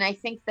 And I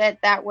think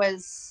that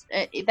was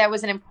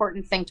an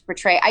important thing to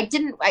portray. I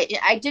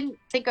didn't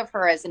think of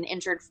her as an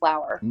injured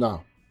flower.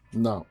 No.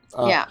 No.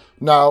 Yeah,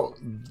 Now,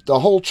 the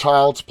whole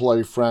Child's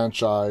Play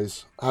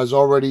franchise has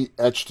already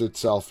etched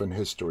itself in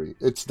history.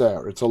 It's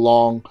there. It's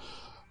along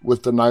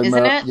with the isn't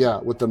Nightmare, it? yeah,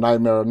 with the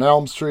Nightmare on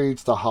Elm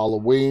Streets, the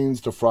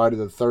Halloweens, the Friday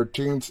the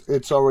 13th.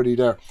 It's already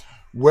there.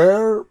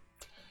 Where,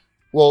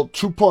 well,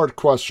 two-part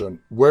question.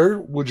 Where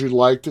would you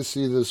like to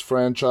see this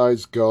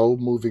franchise go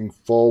moving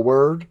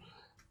forward?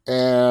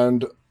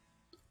 And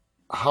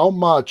how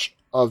much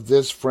of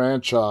this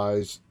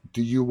franchise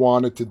do you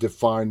want it to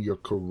define your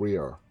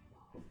career?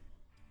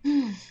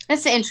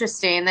 That's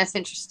interesting. That's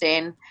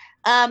interesting.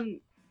 Um,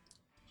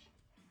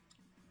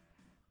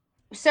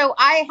 so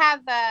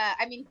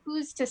I mean,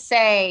 who's to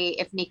say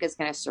if Nika's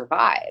going to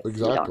survive? We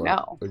don't Exactly.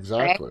 know, right?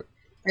 Exactly.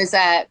 There's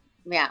a,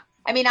 yeah.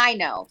 I mean, I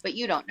know, but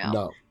you don't know.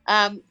 No.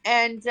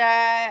 And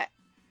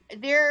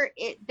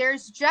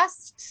there's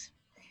just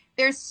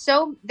there's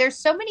so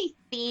many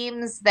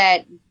themes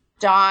that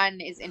Dawn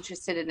is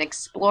interested in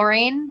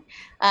exploring,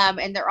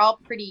 and they're all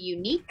pretty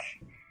unique.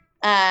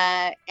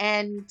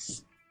 And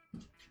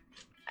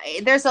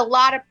there's a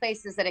lot of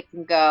places that it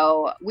can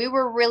go. We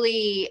were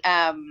really,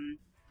 I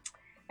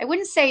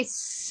wouldn't say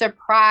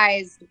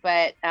surprised,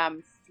 but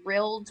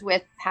thrilled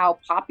with how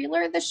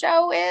popular the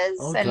show is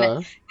and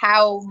Okay.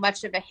 how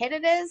much of a hit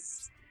it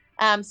is.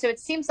 So it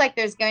seems like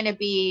there's going to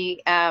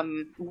be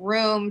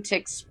room to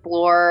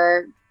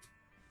explore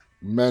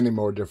Many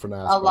more different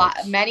a lot,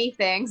 aspects. many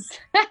things.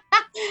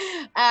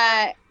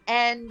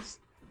 And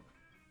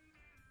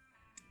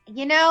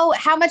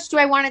how much do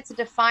I want it to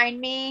define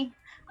me?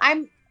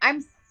 I'm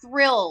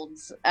thrilled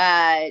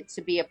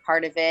to be a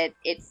part of it.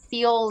 It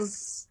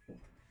feels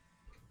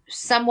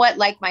somewhat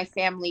like my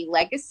family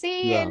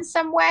legacy Yeah. in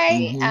some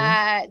way,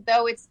 Mm-hmm.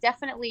 though it's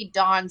definitely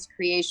Dawn's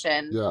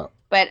creation. Yeah.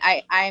 But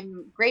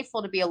I'm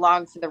grateful to be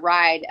along for the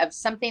ride of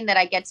something that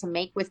I get to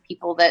make with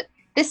people that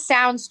this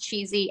sounds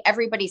cheesy.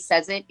 Everybody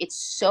says it. It's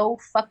so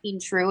fucking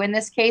true in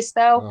this case,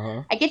 though.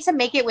 Uh-huh. I get to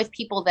make it with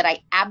people that I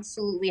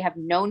absolutely have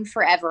known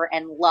forever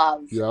and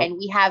love. Yep. And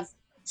we have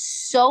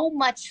so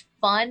much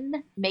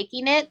fun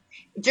making it.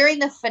 During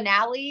the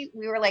finale,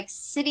 we were like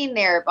sitting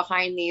there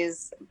behind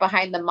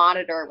the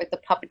monitor with the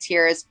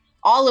puppeteers,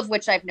 all of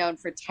which I've known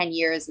for 10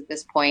 years at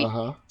this point,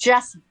 Uh-huh.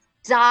 just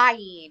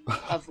dying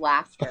of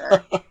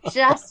laughter,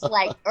 just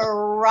like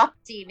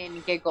erupting in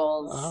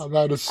giggles. Oh,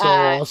 that is so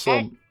And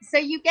awesome. so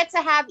you get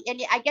to have,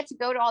 and I get to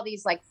go to all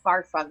these like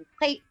far flung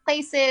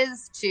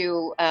places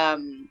to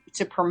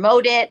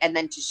promote it and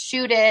then to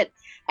shoot it,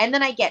 and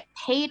then I get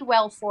paid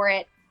well for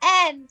it,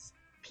 and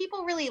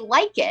people really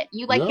like it.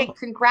 You like Yeah. get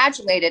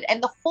congratulated,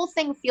 and the whole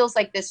thing feels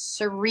like this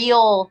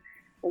surreal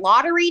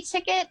lottery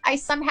ticket I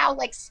somehow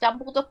like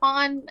stumbled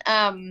upon.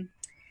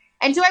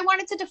 And do I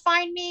want it to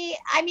define me?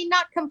 I mean,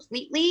 not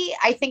completely.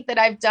 I think that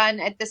I've done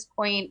at this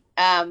point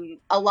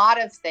a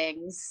lot of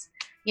things.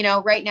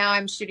 Right now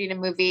I'm shooting a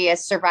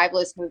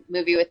survivalist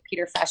movie with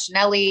Peter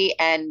Facinelli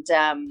and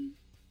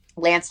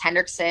Lance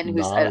Henriksen,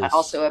 who's Nice.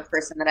 also a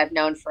person that I've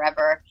known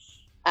forever.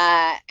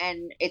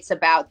 And it's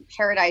about the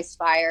Paradise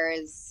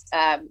Fires.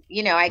 I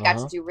got to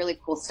Uh-huh. do really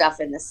cool stuff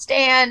in The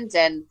Stand,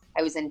 and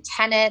I was in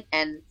Tenet,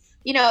 and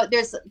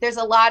there's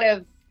a lot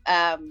of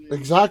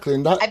Exactly.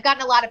 And that, I've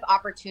gotten a lot of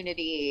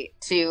opportunity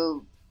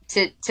to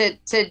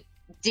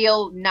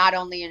deal not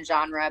only in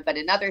genre but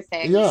in other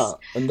things. yeah.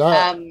 And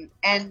that,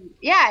 And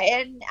yeah,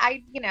 and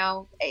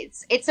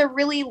it's a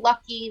really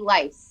lucky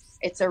life.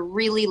 It's a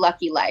really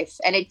lucky life,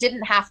 and it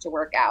didn't have to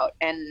work out,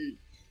 and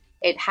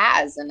it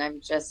has, and I'm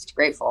just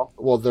grateful.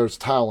 well, there's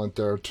talent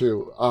there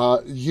too.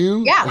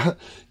 Yeah.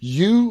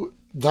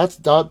 That's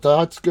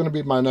going to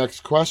be my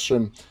next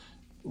question.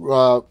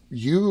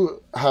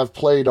 You have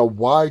played a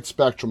wide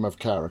spectrum of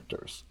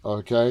characters.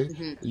 Okay,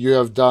 Hmm. you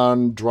have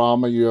done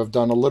drama. You have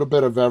done a little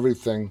bit of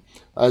everything.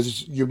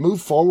 As you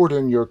move forward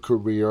in your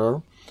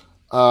career,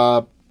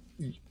 uh,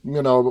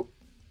 you know,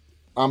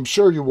 I'm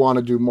sure you want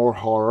to do more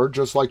horror,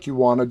 just like you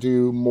want to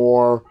do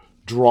more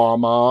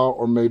drama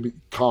or maybe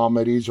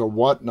comedies or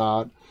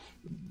whatnot.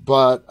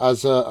 But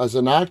as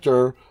an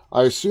actor,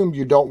 I assume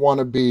you don't want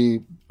to be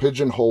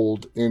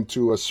pigeonholed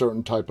into a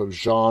certain type of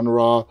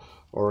genre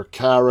or a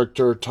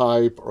character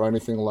type or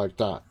anything like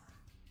that.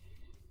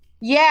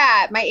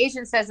 Yeah, my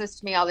agent says this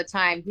to me all the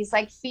time. He's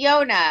like,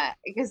 Fiona,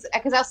 because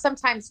I'll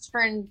sometimes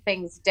turn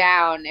things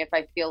down if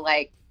I feel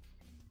like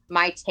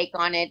my take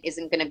on it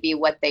isn't going to be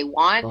what they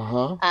want.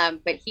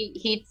 But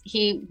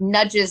he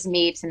nudges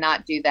me to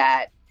not do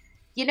that.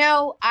 You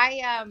know,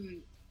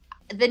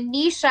 the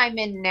niche I'm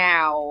in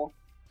now,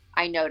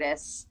 I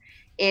notice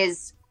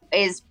is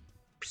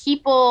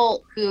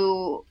people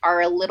who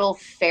are a little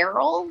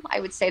feral. I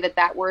would say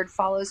that word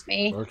follows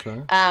me.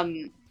 Okay.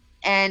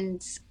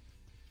 And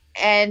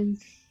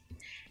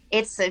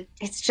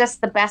it's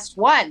just the best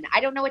one. I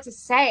don't know what to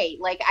say.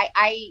 Like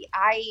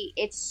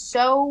it's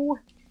so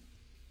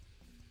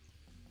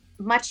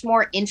much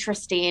more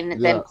interesting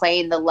than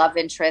playing the love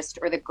interest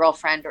or the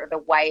girlfriend or the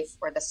wife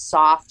or the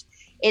soft.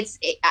 It's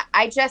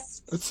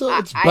badass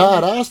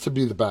to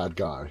be the bad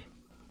guy.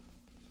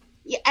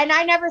 Yeah, and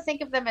I never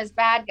think of them as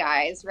bad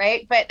guys,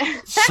 right? But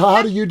so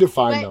how do you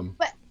define them?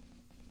 But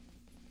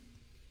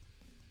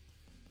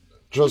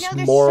just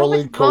there's morally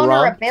so much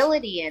corrupt?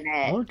 Vulnerability in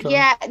it. Okay.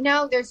 Yeah,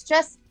 no, there's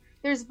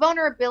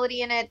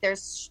vulnerability in it.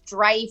 There's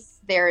strife.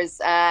 There's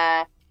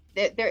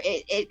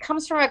it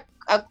comes from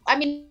I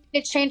mean,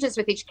 it changes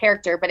with each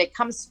character, but it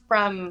comes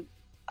from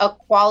a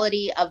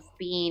quality of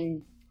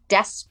being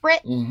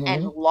desperate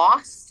and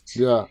lost.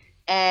 Yeah.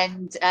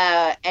 And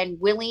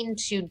willing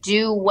to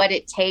do what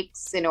it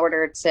takes in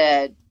order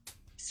to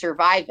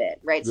survive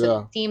it, right? So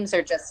the themes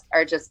are just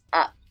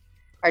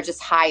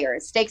higher.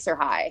 Stakes are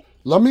high.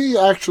 Let me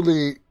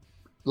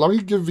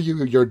give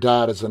you your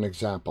dad as an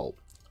example.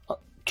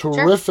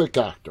 Terrific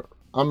actor.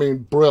 I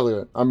mean,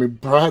 brilliant. I mean,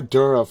 Brad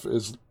Dourif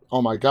is,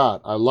 oh my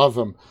God, I love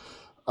him.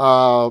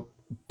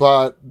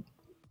 But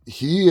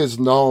he is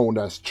known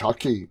as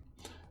Chucky.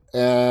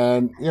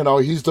 And,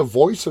 he's the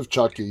voice of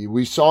Chucky.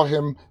 We saw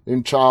him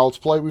in Child's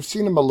Play. We've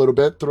seen him a little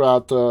bit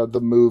throughout the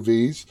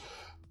movies.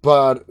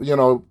 But,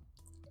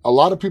 a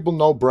lot of people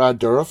know Brad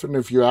Dourif. And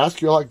if you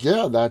ask, you're like,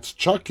 yeah, that's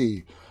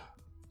Chucky.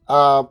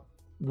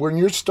 When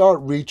you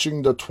start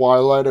reaching the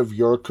twilight of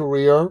your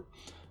career,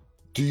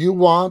 do you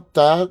want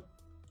that?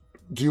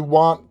 Do you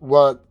want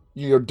what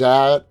your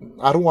dad...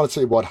 I don't want to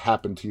say what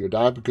happened to your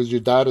dad, because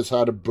your dad has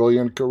had a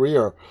brilliant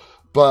career.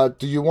 But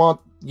do you want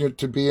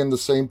to be in the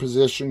same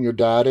position your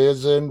dad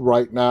is in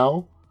right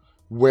now,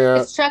 where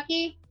it's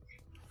Chucky?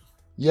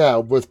 Yeah,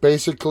 with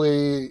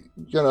basically,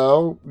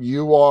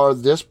 you are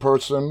this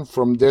person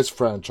from this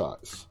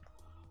franchise,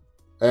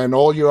 and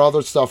all your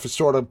other stuff is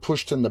sort of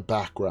pushed in the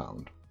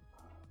background.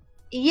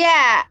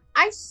 Yeah,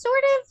 I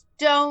sort of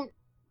don't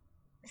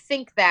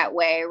think that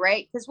way,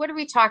 right? Because what are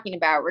we talking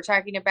about? We're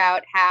talking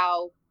about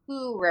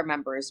who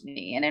remembers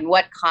me and in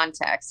what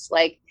context.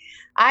 Like,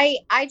 I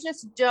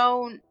just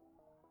don't.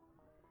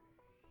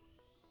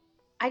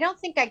 I don't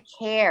think I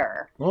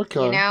care.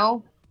 Okay.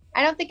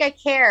 I don't think I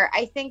care.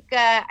 I think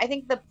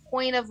the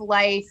point of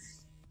life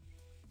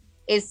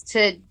is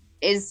to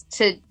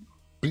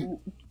be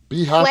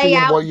happy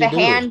in what you do.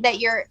 Play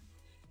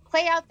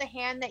out the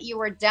hand that you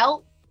were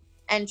dealt,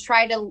 and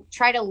try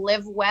to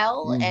live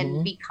well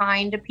and be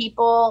kind to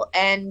people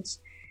and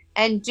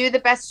do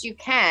the best you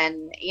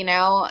can.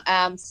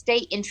 Stay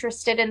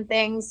interested in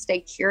things,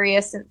 stay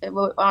curious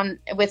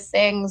with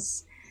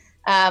things.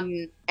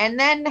 And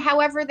then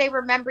however they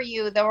remember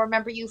you, they'll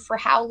remember you for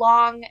how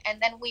long,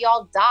 and then we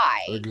all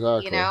die.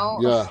 Exactly.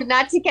 Yeah.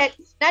 not to get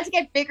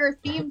bigger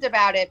themed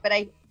about it, but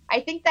I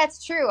think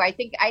that's true. I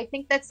think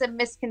that's a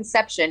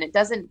misconception.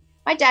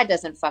 My dad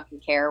doesn't fucking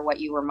care what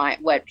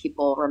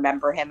people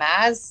remember him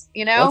as,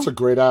 That's a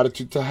great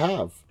attitude to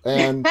have.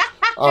 And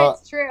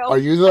it's true. Are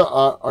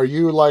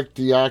you like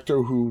the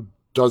actor who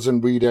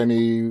doesn't read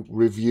any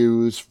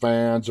reviews,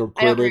 fans, or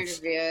critics? I don't read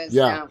reviews.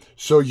 Yeah. No.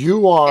 So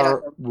you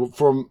are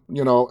from,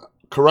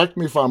 correct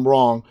me if I'm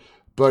wrong,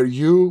 but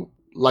you,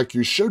 like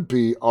you should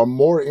be, are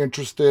more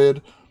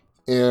interested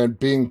in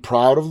being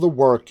proud of the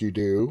work you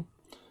do,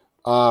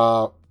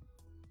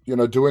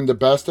 doing the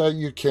best that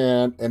you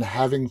can and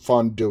having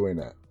fun doing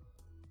it.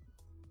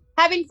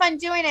 Having fun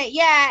doing it,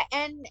 yeah,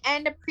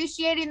 and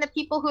appreciating the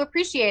people who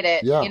appreciate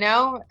it, yeah.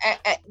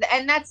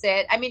 And that's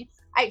it. I mean,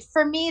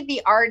 for me,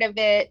 the art of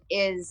it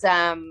is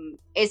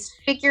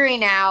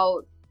figuring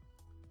out.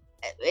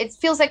 It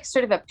feels like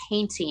sort of a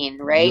painting,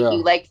 right?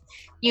 Yeah.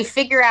 You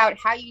figure out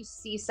how you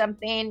see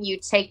something. You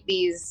take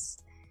these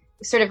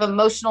sort of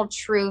emotional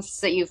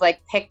truths that you've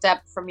picked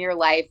up from your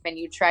life, and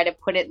you try to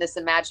put it in this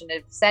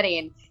imaginative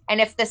setting. And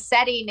if the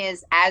setting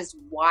is as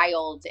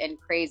wild and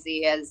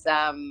crazy as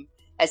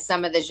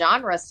some of the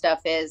genre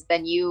stuff is,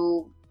 then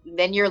you're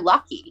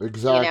lucky.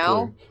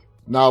 Exactly.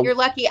 Now you're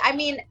lucky. I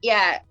mean,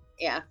 yeah.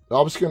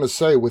 I was going to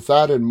say, with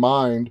that in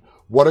mind,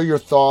 what are your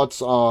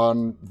thoughts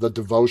on the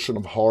devotion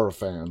of horror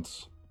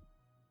fans?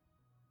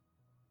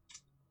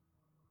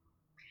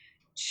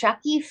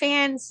 Chucky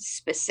fans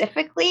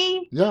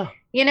specifically? Yeah.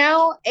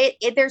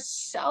 There's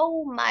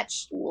so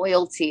much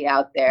loyalty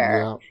out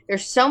there. Yeah.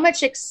 There's so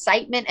much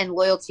excitement and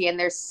loyalty, and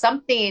there's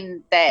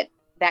something that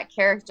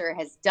character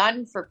has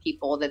done for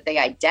people that they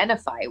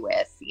identify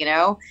with,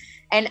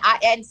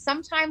 and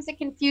sometimes it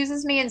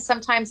confuses me, and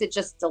sometimes it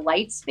just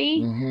delights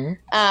me.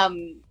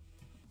 Mm-hmm.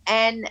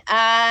 and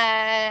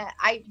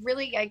I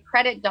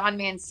credit Don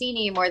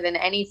Mancini more than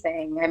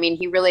anything. I mean,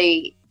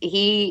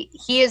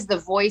 he is the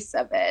voice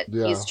of it.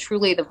 Yeah. He's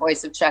truly the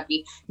voice of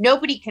Chucky.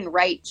 Nobody can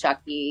write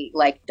Chucky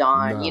like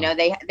Don. You No.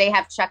 know, they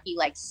have Chucky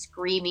like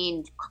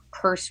screaming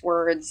curse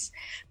words,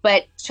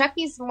 but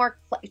Chucky's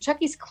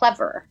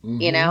clever.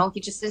 You Hmm. know,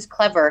 he just is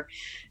clever.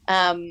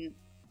 Um,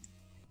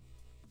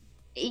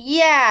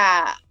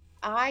 yeah,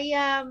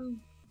 I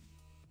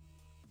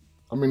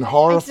I mean,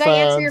 horror did I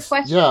answer your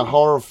fans, yeah, question?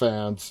 horror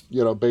fans,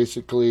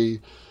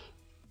 basically,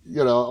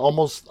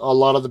 almost a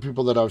lot of the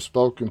people that I've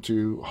spoken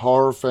to,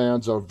 horror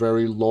fans are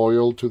very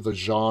loyal to the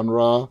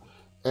genre.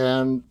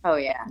 And Oh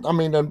yeah. I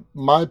mean, in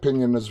my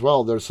opinion as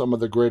well, they're some of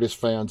the greatest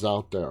fans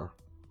out there.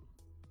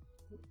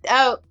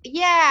 Oh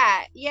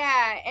yeah,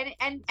 yeah,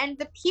 and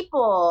the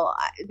people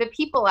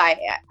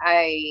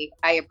I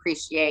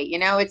appreciate. You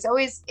know, it's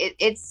always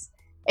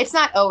it's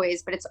not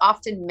always, but it's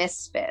often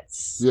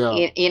misfits.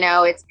 Yeah, You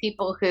know, it's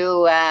people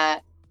who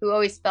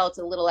always felt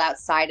a little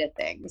outside of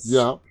things.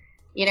 yeah,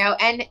 You know,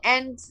 and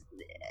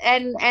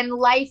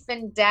life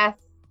and death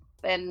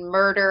and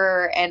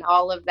murder and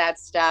all of that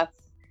stuff.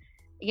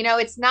 You know,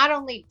 it's not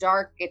only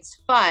dark, it's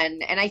fun.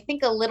 And I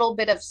think a little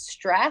bit of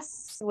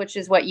stress, which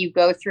is what you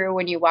go through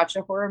when you watch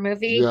a horror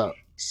movie, yeah,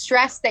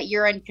 stress that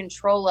you're in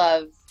control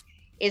of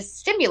is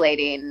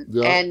stimulating.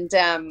 yeah, And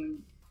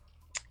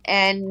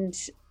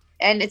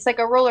and it's like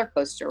a roller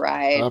coaster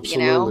ride, you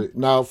know? absolutely.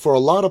 Now, for a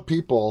lot of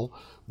people,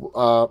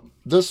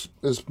 this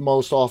is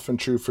most often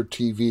true for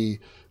TV.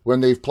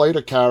 When they've played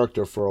a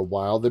character for a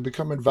while, they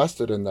become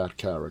invested in that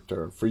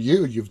character. For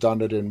you, you've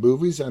done it in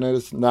movies and it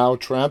is now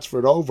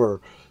transferred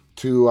over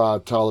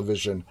to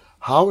television.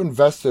 How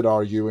invested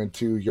are you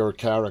into your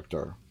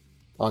character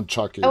on Oh,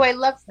 Chucky? I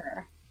love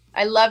her.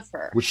 I love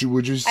her. Would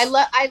you? I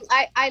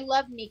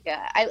love Nika.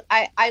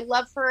 I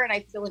love her and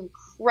I feel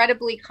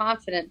incredibly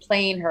confident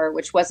playing her,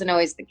 which wasn't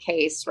always the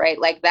case, right?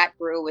 Like that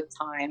grew with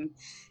time.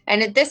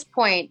 And at this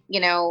point, you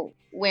know,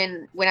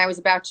 when I was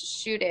about to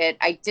shoot it,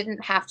 I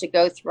didn't have to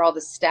go through all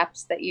the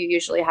steps that you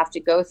usually have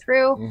to go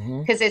through Hmm.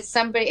 because it's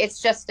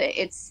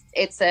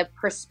a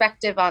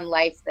perspective on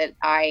life that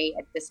I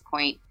at this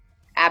point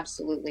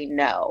absolutely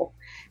know.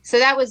 So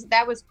that was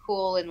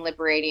cool and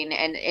liberating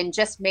and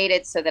just made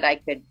it so that I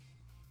could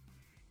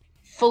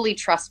fully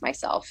trust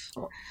myself.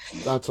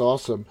 That's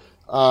awesome.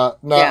 Now,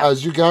 Yeah.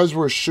 as you guys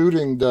were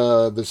shooting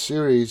the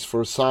series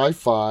for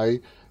Sci-Fi,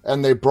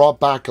 and they brought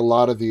back a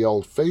lot of the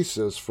old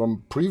faces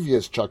from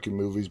previous Chucky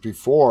movies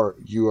before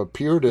you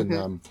appeared in Hmm.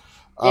 them,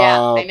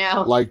 Yeah, I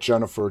know. like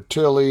Jennifer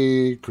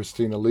Tilly,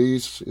 Christina Lee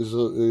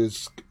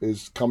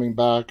is coming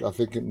back. I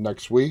think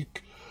next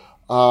week.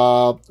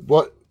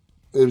 What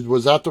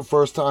was that the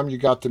first time you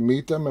got to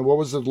meet them, and what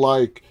was it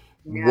like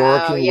No,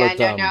 working yeah, with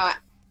no, them? no.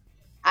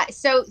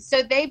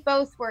 So they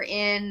both were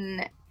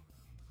in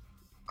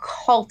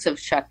Cult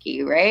of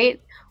Chucky, right?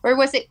 Or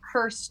was it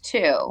Curse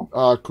too?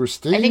 I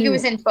think it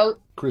was Christine, in both.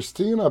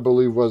 Christine, I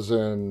believe, was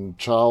in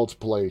Child's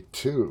Play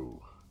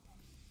too.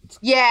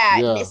 Yeah.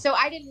 Yeah. So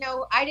I didn't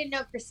know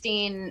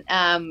Christine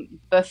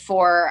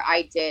before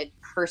I did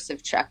Curse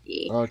of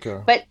Chucky,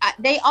 Okay. but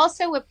they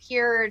also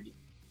appeared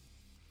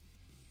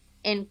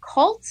in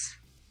Cult.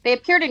 They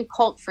appeared in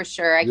Cult for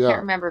sure. I can't Yeah.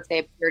 remember if they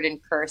appeared in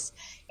Curse.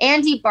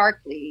 Andy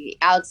Barkley,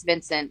 Alex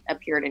Vincent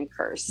appeared in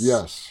Curse.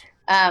 Yes.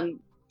 Um,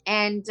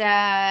 and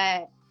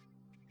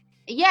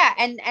yeah,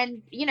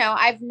 and you know,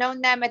 I've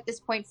known them at this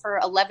point for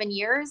 11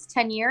 years,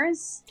 10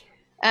 years.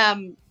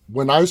 Um,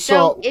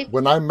 so it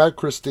When I met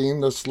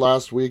Christine this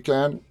last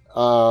weekend,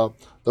 the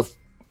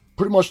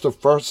pretty much the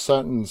first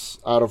sentence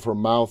out of her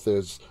mouth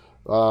is,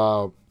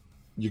 uh,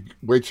 "You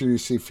wait till you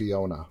see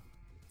Fiona."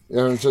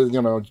 And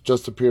so,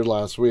 just appeared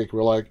last week.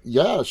 We're like,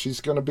 "Yeah,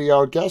 she's going to be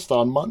our guest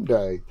on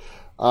Monday."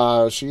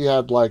 She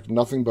had like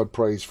nothing but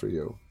praise for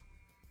you.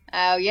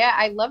 Oh yeah,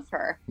 I love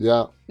her.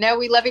 Yeah. No,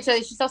 we love each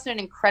other. She's also an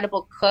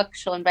incredible cook.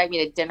 She'll invite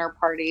me to dinner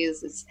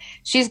parties.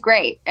 She's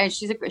great, and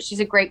she's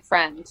a great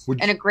friend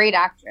Would and a great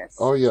actress.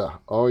 Oh yeah,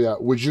 oh yeah.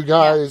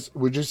 Yeah.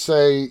 Would you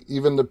say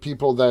even the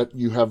people that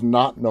you have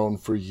not known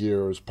for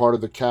years, part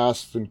of the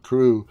cast and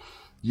crew,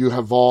 you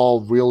have all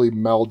really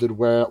melded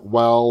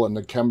well, and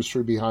the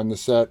chemistry behind the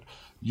set,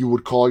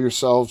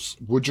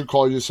 would you call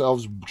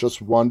yourselves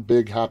just one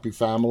big happy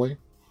family?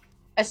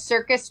 A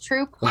circus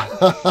troupe.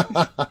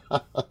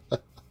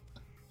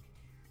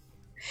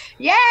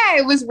 Yeah,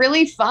 it was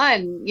really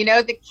fun. You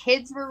know, the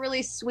kids were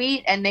really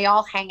sweet and they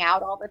all hang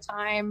out all the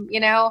time, you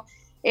know.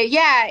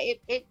 Yeah,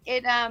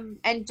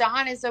 and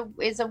Don is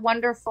a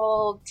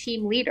wonderful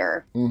team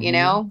leader, you Hmm.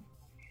 know.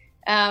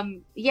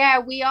 Yeah,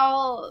 we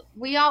all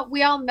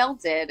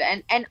melded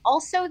and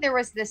also there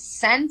was this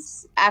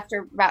sense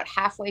after about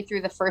halfway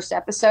through the first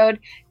episode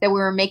that we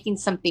were making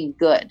something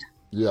good,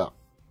 Yeah.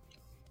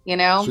 you So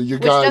know, you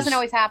which doesn't guys,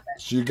 always happen.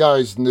 so you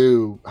guys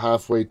knew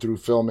halfway through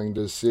filming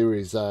this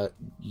series that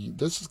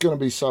this is going to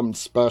be something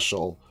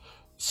special.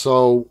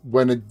 So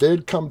when it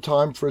did come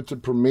time for it to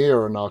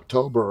premiere in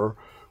October,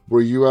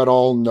 were you at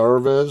all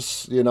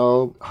nervous?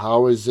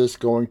 How is this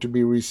going to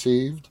be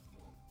received?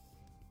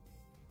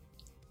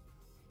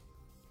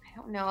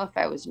 don't know if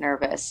I was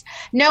nervous.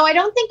 No, I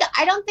don't think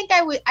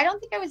I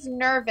was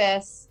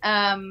nervous.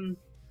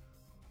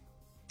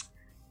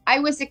 I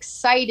was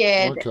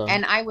excited Okay.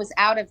 and I was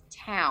out of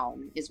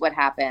town is what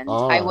happened.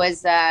 All I right.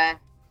 was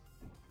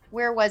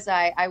where was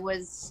I? I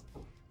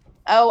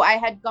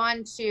had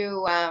gone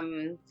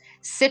to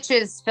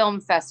Sitges Film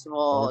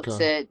Festival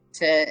Okay.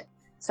 to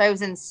so I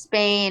was in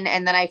Spain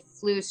and then I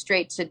flew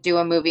straight to do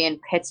a movie in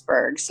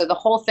Pittsburgh. So the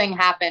whole thing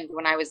happened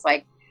when I was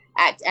like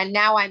and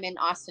now I'm in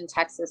Austin,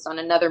 Texas on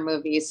another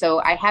movie.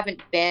 So I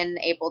haven't been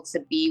able to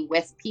be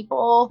with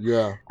people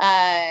Yeah.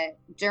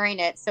 during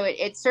it. So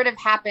it sort of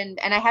happened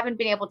and I haven't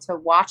been able to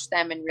watch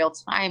them in real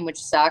time, which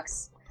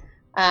sucks.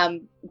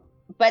 Um,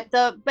 but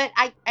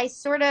I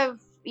sort of,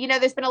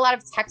 there's been a lot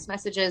of text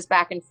messages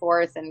back and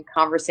forth and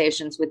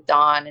conversations with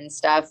Dawn and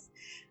stuff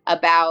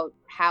about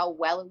how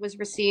well it was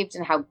received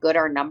and how good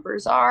our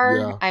numbers are.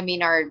 Yeah. I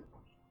mean,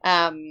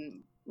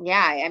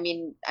 yeah, I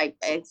mean,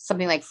 it's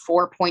something like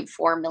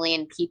 4.4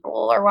 million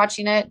people are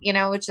watching it,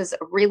 which is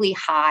really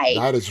high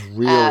That is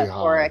really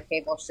for a high.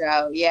 cable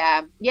show.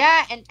 Yeah.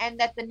 Yeah. And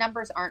that the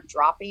numbers aren't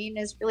dropping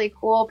is really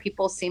cool.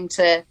 People seem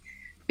to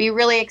be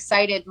really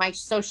excited. My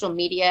social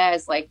media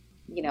is like,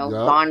 Yeah.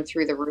 gone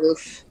through the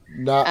roof.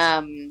 Now,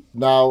 Um,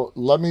 now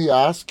let me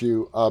ask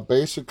you.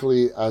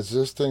 Basically, as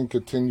this thing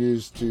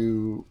continues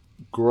to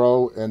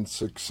grow in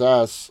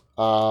success,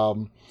 uh,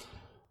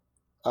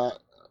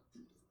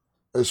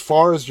 as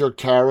far as your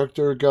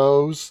character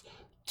goes,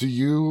 do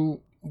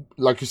you,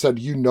 like you said,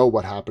 you know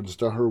what happens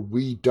to her.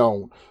 We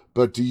don't.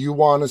 But do you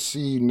want to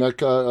see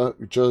Nika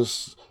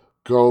just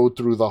go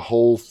through the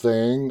whole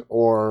thing,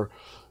 or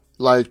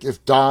like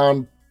if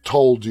Don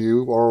told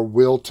you or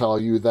will tell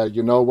you that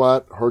you know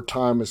what her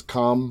time has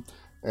come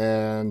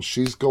and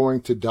she's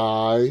going to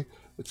die,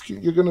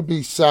 you're going to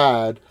be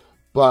sad,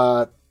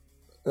 but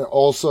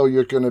also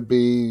you're going to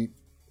be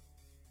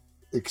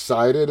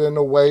excited in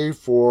a way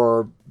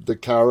for the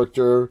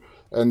character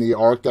and the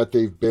arc that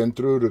they've been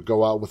through to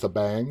go out with a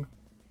bang.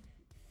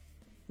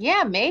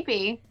 yeah,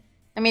 maybe.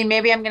 I mean,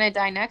 maybe I'm going to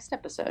die next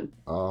episode.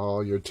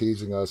 Oh, you're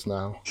teasing us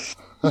now.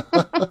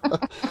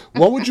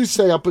 What would you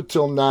say up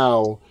until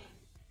now?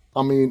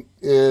 I mean,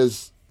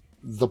 is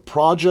the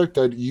project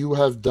that you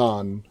have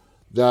done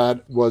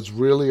that was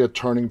really a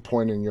turning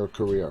point in your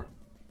career?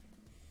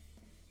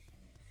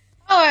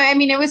 Oh, I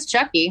mean, it was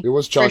Chucky It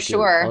was for Chucky.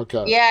 sure.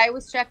 Okay. Yeah, it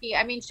was Chucky.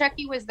 I mean,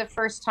 Chucky was the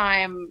first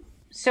time.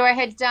 So I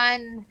had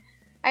done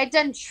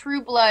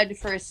True Blood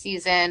for a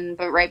season,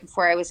 but right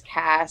before I was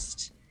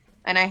cast,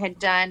 and I had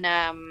done,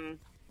 and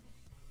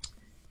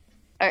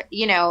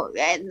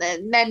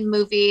then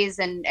movies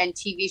and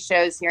TV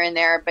shows here and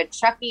there. But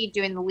Chucky,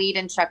 doing the lead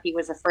in Chucky,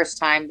 was the first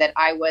time that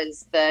I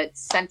was the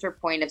center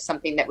point of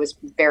something that was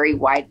very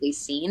widely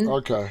seen.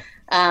 Okay.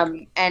 And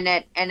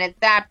at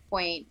that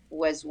point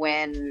was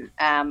when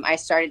I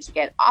started to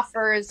get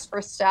offers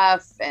for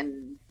stuff,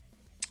 and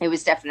it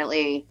was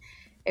definitely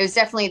it's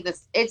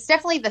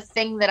definitely the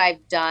thing that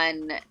I've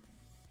done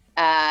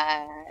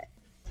uh,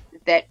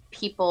 that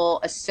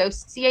people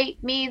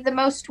associate me the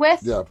most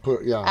with. Yeah.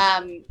 Yeah.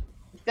 Um,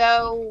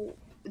 though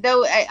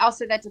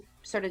also that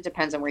sort of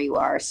depends on where you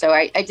are. So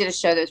I did a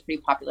show that was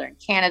pretty popular in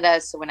Canada.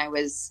 So when I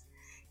was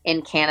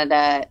in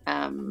Canada,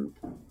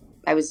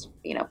 I was,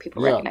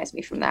 people Yeah. recognize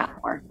me from that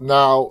more.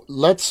 Now,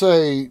 let's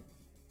say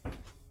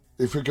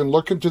if we can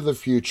look into the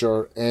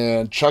future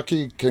and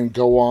Chucky can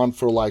go on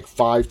for like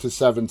 5 to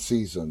 7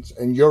 seasons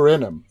and you're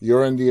in him,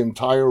 you're in the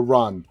entire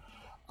run,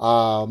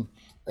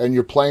 and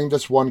you're playing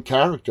this one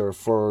character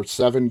for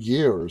 7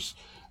 years.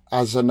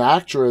 As an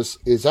actress,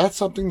 is that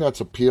something that's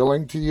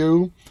appealing to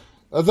you?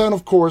 And then,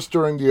 of course,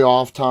 during the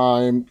off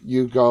time,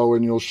 you go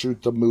and you'll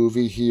shoot the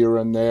movie here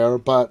and there,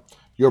 but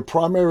your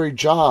primary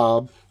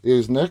job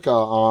is Nika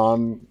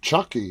on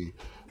Chucky.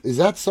 Is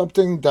that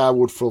something that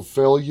would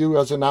fulfill you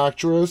as an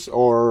actress,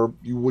 or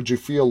would you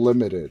feel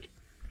limited?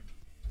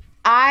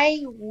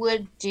 I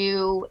would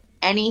do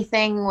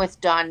anything with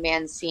Don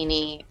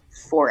Mancini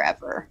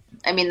forever.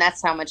 I mean,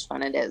 that's how much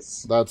fun it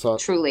is, That's a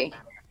truly.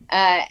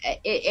 And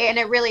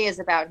it really is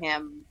about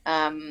him.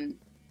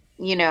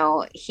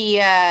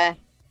 He, I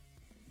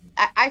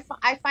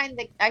find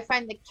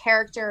the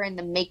character and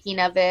the making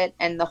of it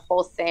and the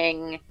whole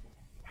thing,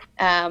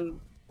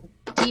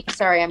 deep.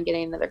 Sorry, I'm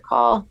getting another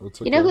call.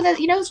 it's You know okay.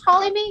 who's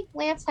calling me?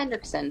 Lance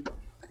Hendrickson.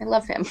 I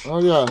love him.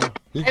 Oh yeah,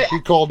 he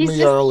called He's me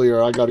just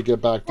earlier. I got to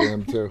get back to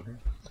him too.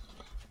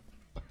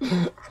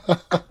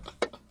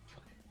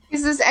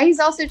 he's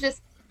also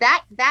just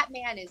that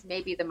man is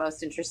maybe the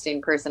most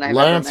interesting person I've ever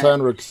Lance met.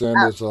 Henriksen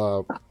is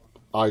a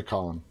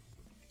icon.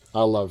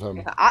 I love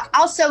him.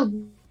 Also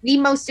the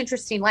most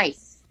interesting life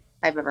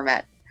I've ever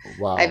met.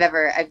 Wow.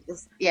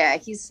 Yeah,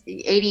 he's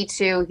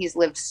 82. He's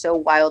lived so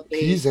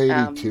wildly. He's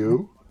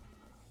 82.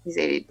 He's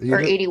 80 He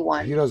or di-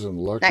 81. he doesn't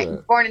look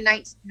it. Born in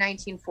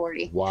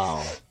 1940.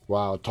 Wow.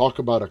 Wow. Talk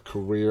about a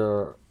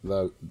career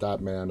that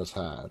man has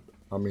had.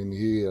 I mean,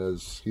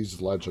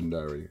 he's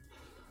legendary.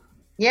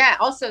 Yeah,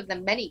 also the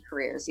many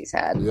careers he's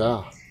had.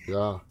 Yeah.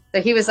 Yeah.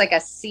 So he was like a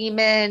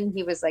seaman.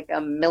 He was like a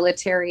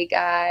military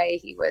guy.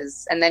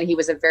 And then he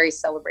was a very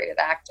celebrated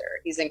actor.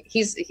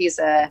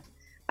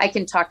 I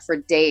can talk for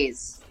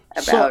days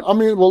So, about I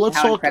mean, well, let's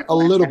how talk a incredible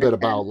little actor bit he's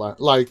been. about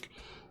like,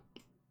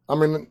 I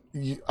mean,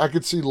 I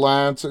could see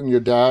Lance and your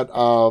dad.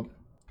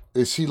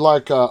 Is he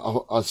like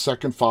a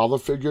second father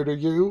figure to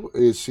you?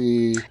 Is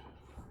he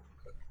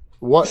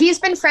what? He's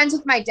been friends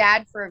with my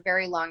dad for a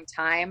very long Uh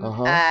time.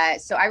 huh.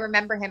 So I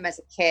remember him as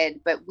a kid,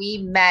 but we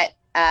met.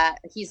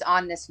 He's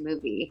on this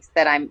movie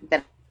that I'm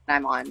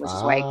on, which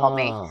is why he called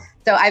me. Ah,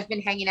 So I've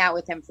been hanging out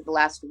with him for the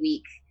last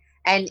week,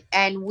 and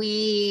I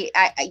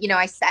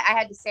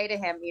had to say to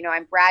him,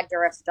 I'm Brad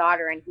Dourif's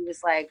daughter, and he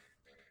was like,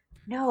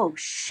 no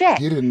shit.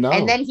 he didn't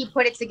And know. then he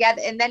put it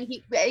together, and then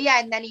he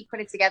put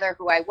it together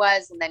who I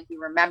was, and then he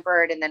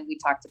remembered, and then we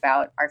talked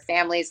about our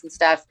families and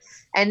stuff.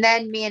 And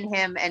then me and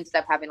him ended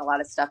up having a lot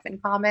of stuff in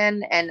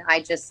common. And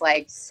I just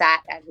like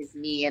sat at his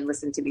knee and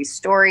listened to these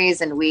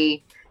stories, and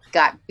we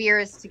got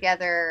beers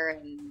together,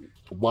 and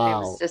it was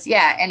Wow, just,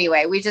 yeah.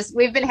 Anyway, we've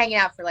been hanging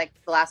out for like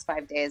the last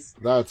 5 days.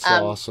 that's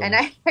And awesome.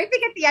 I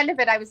think at the end of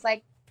it, I was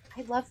like,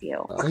 I love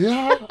you.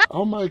 Yeah.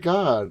 Oh my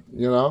God.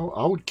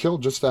 I would kill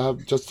just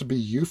to be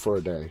you for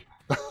a day.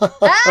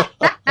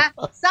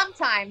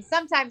 Sometimes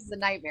it's a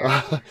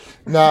nightmare.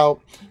 Now,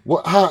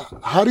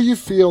 how do you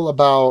feel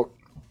about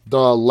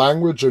the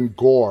language and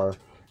gore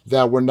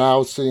that we're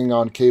now seeing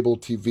on cable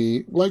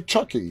TV, like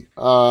Chucky?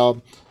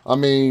 I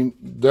mean,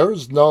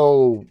 there's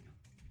no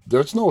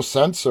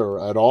censor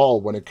at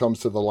all when it comes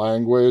to the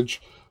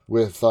language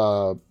with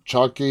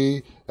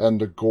Chucky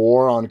and the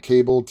gore on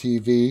cable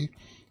TV.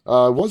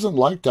 It wasn't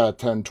like that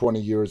 10, 20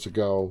 years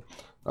ago.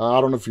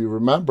 I don't know if you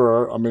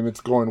remember. I mean,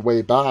 it's going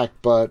way back,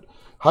 but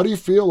how do you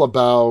feel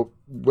about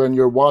when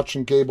you're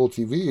watching cable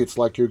TV? It's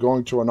like you're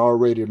going to an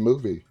R-rated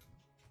movie.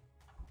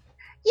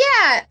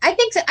 Yeah, I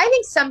think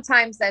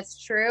sometimes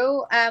that's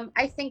true.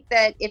 I think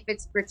that if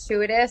it's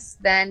gratuitous,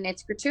 then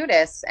it's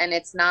gratuitous, and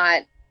it's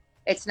not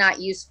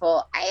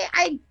useful.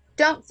 I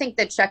don't think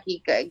that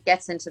Chucky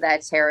gets into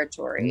that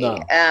territory. No.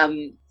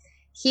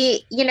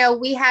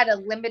 We had a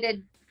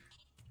limited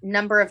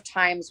number of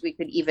times we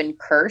could even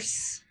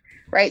curse,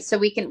 right? So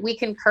we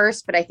can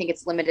curse, but I think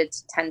it's limited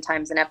to 10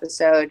 times an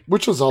episode.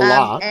 Which is a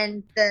lot.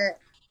 And the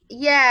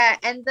Yeah,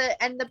 and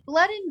the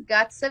blood and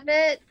guts of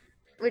it,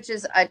 which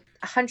is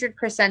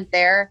 100%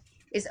 there,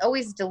 is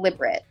always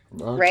deliberate,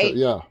 Okay, right?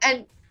 yeah.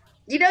 And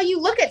you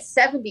look at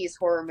 70s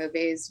horror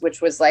movies, which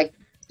was like,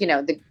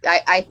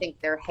 I think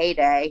their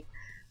heyday.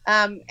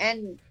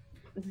 And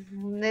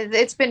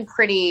it's been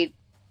pretty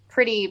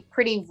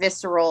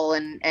visceral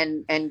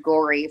and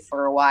gory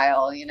for a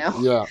while.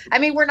 Yeah. I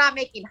mean, we're not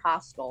making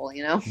Hostel.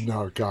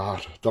 No,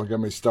 God, don't get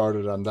me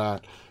started on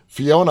that.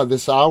 Fiona,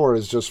 this hour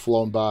has just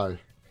flown by.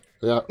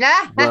 Yeah,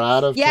 Yeah, we're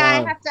out of yeah.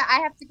 I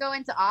time. have to go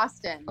into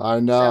Austin, I so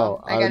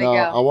know, I I gotta know.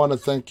 I go. want to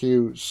thank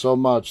you so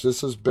much. This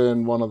has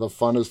been one of the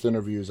funnest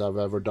interviews I've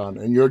ever done.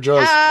 And you're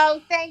just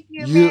Oh, thank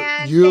you, you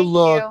man. you Thank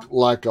look you.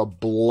 like a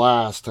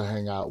blast to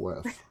hang out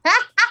with.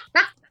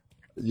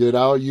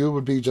 You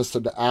would be just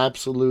an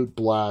absolute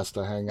blast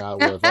to hang out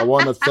with. I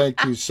want to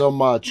thank you so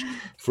much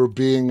for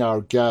being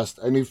our guest.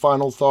 Any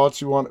final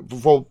thoughts you want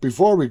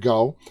before we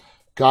go?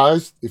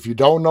 Guys, if you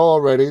don't know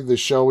already, the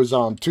show is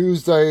on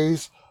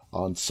Tuesdays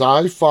on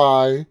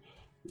Sci-Fi.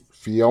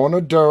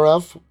 Fiona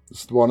Dourif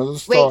is one of the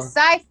Wait, stars.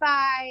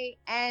 Sci-Fi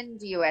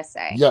and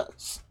USA.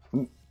 Yes.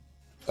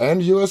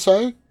 And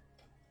USA?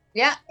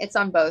 Yeah, it's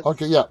on both.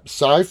 Okay, yeah.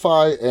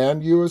 Sci-Fi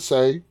and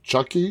USA.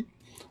 Chucky,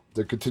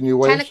 the 10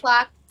 continuation.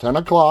 o'clock. 10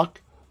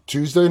 o'clock,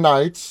 Tuesday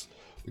nights,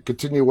 the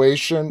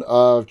continuation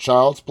of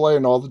Child's Play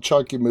and all the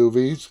Chucky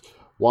movies.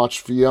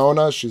 Watch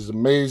Fiona. She's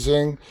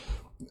amazing.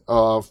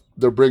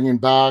 They're bringing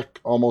back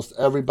almost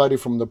everybody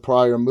from the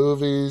prior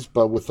movies,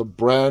 but with a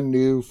brand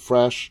new,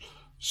 fresh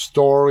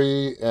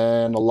story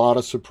and a lot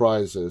of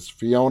surprises.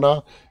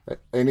 Fiona,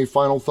 any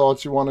final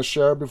thoughts you want to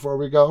share before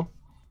we go?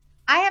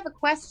 I have a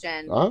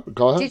question.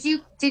 Go ahead.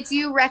 Did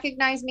you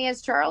recognize me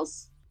as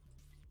Charles?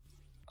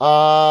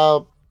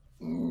 Uh,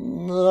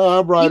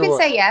 You right can away.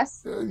 say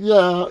yes.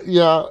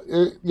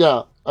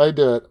 Yeah, I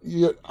did.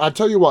 Yeah, I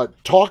tell you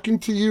what, talking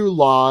to you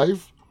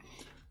live,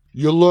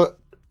 you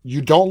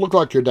don't look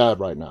like your dad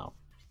right now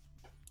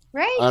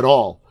Right? at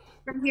all.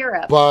 From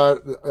Europe. But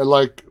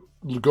like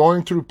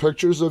going through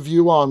pictures of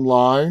you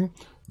online,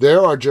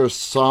 there are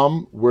just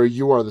some where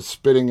you are the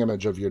spitting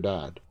image of your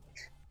dad.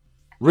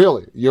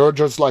 Really, you're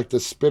just like the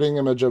spitting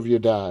image of your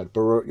dad.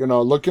 But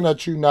looking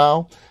at you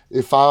now,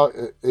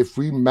 if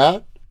we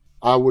met,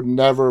 I would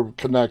never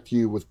connect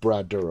you with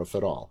Brad Dourif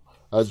at all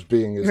as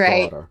being his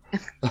Right. daughter.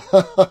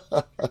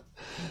 I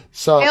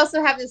So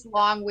also have this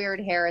long, weird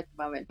hair at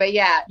the moment. But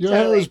yeah, your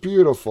hair is totally.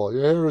 beautiful.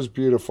 Your hair is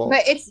beautiful.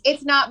 But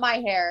it's not my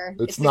hair.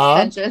 It's It's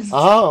not. extensions.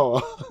 Oh,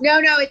 No,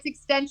 it's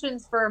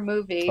extensions for a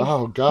movie.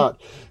 oh God!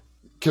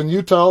 Can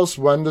you tell us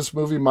when this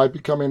movie might be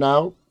coming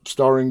out,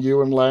 starring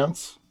you and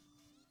Lance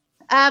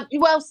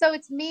Well, so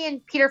it's me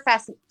and Peter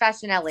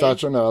Facinelli.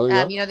 Facinelli?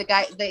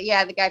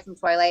 Yeah. The guy from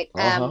Twilight.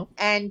 Uh huh.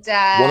 And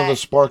One of the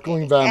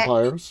sparkling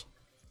vampires.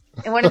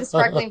 one of the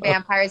sparkling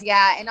vampires.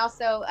 Yeah, and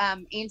also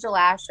Angel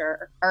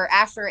Asher or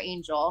Asher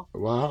Angel,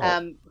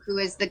 Wow. who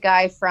is the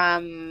guy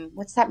from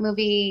what's that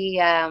movie?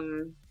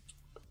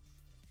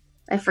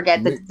 I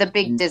forget Me, the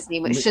big Disney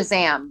movie, me,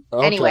 Shazam.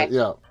 okay, Anyway,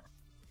 yeah.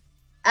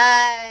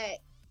 uh,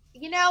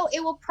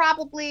 it will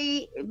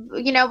probably,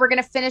 we're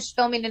gonna finish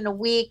filming in a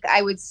week.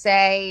 I would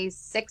say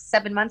 6,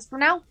 7 months from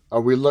now. Are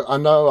we look? I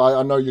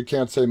know you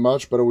can't say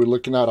much, but are we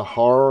looking at a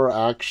horror,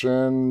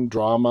 action,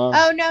 drama?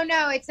 Oh no,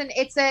 no, it's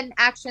an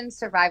action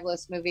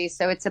survivalist movie.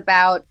 So it's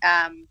about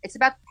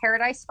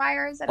Paradise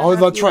Fires. I don't Oh, know if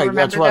that's you right.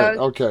 That's remember right.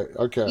 those. Okay,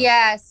 okay.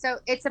 Yeah, so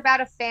it's about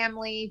a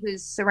family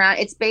who's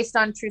it's based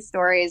on true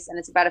stories, and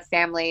it's about a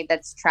family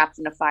that's trapped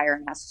in a fire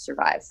and has to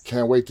survive.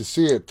 Can't wait to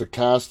see it. The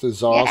cast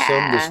is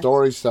awesome. The Yeah.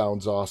 story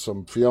sounds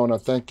awesome. Fiona,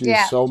 thank you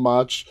Yeah. so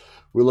much.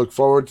 We look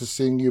forward to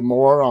seeing you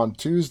more on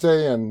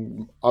Tuesday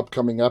and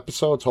upcoming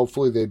episodes.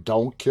 Hopefully, they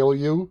don't kill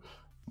you.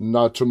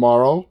 Not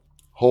tomorrow.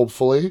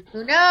 Hopefully.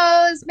 Who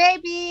knows?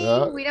 Maybe.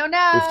 Yeah. We don't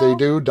If they know.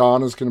 do,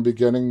 Don is going to be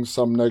getting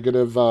some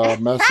negative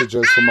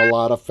messages from a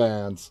lot of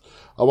fans.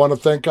 I want to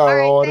thank All our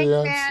right, thanks,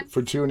 audience man.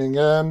 for tuning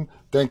in.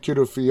 Thank you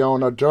to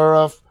Fiona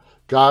Dourif.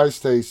 Guys,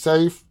 stay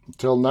safe.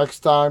 Until next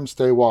time,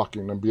 stay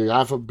walking. On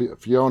behalf of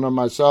Fiona and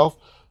myself,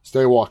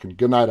 stay walking.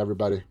 Good night,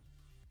 everybody.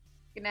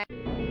 Good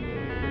night.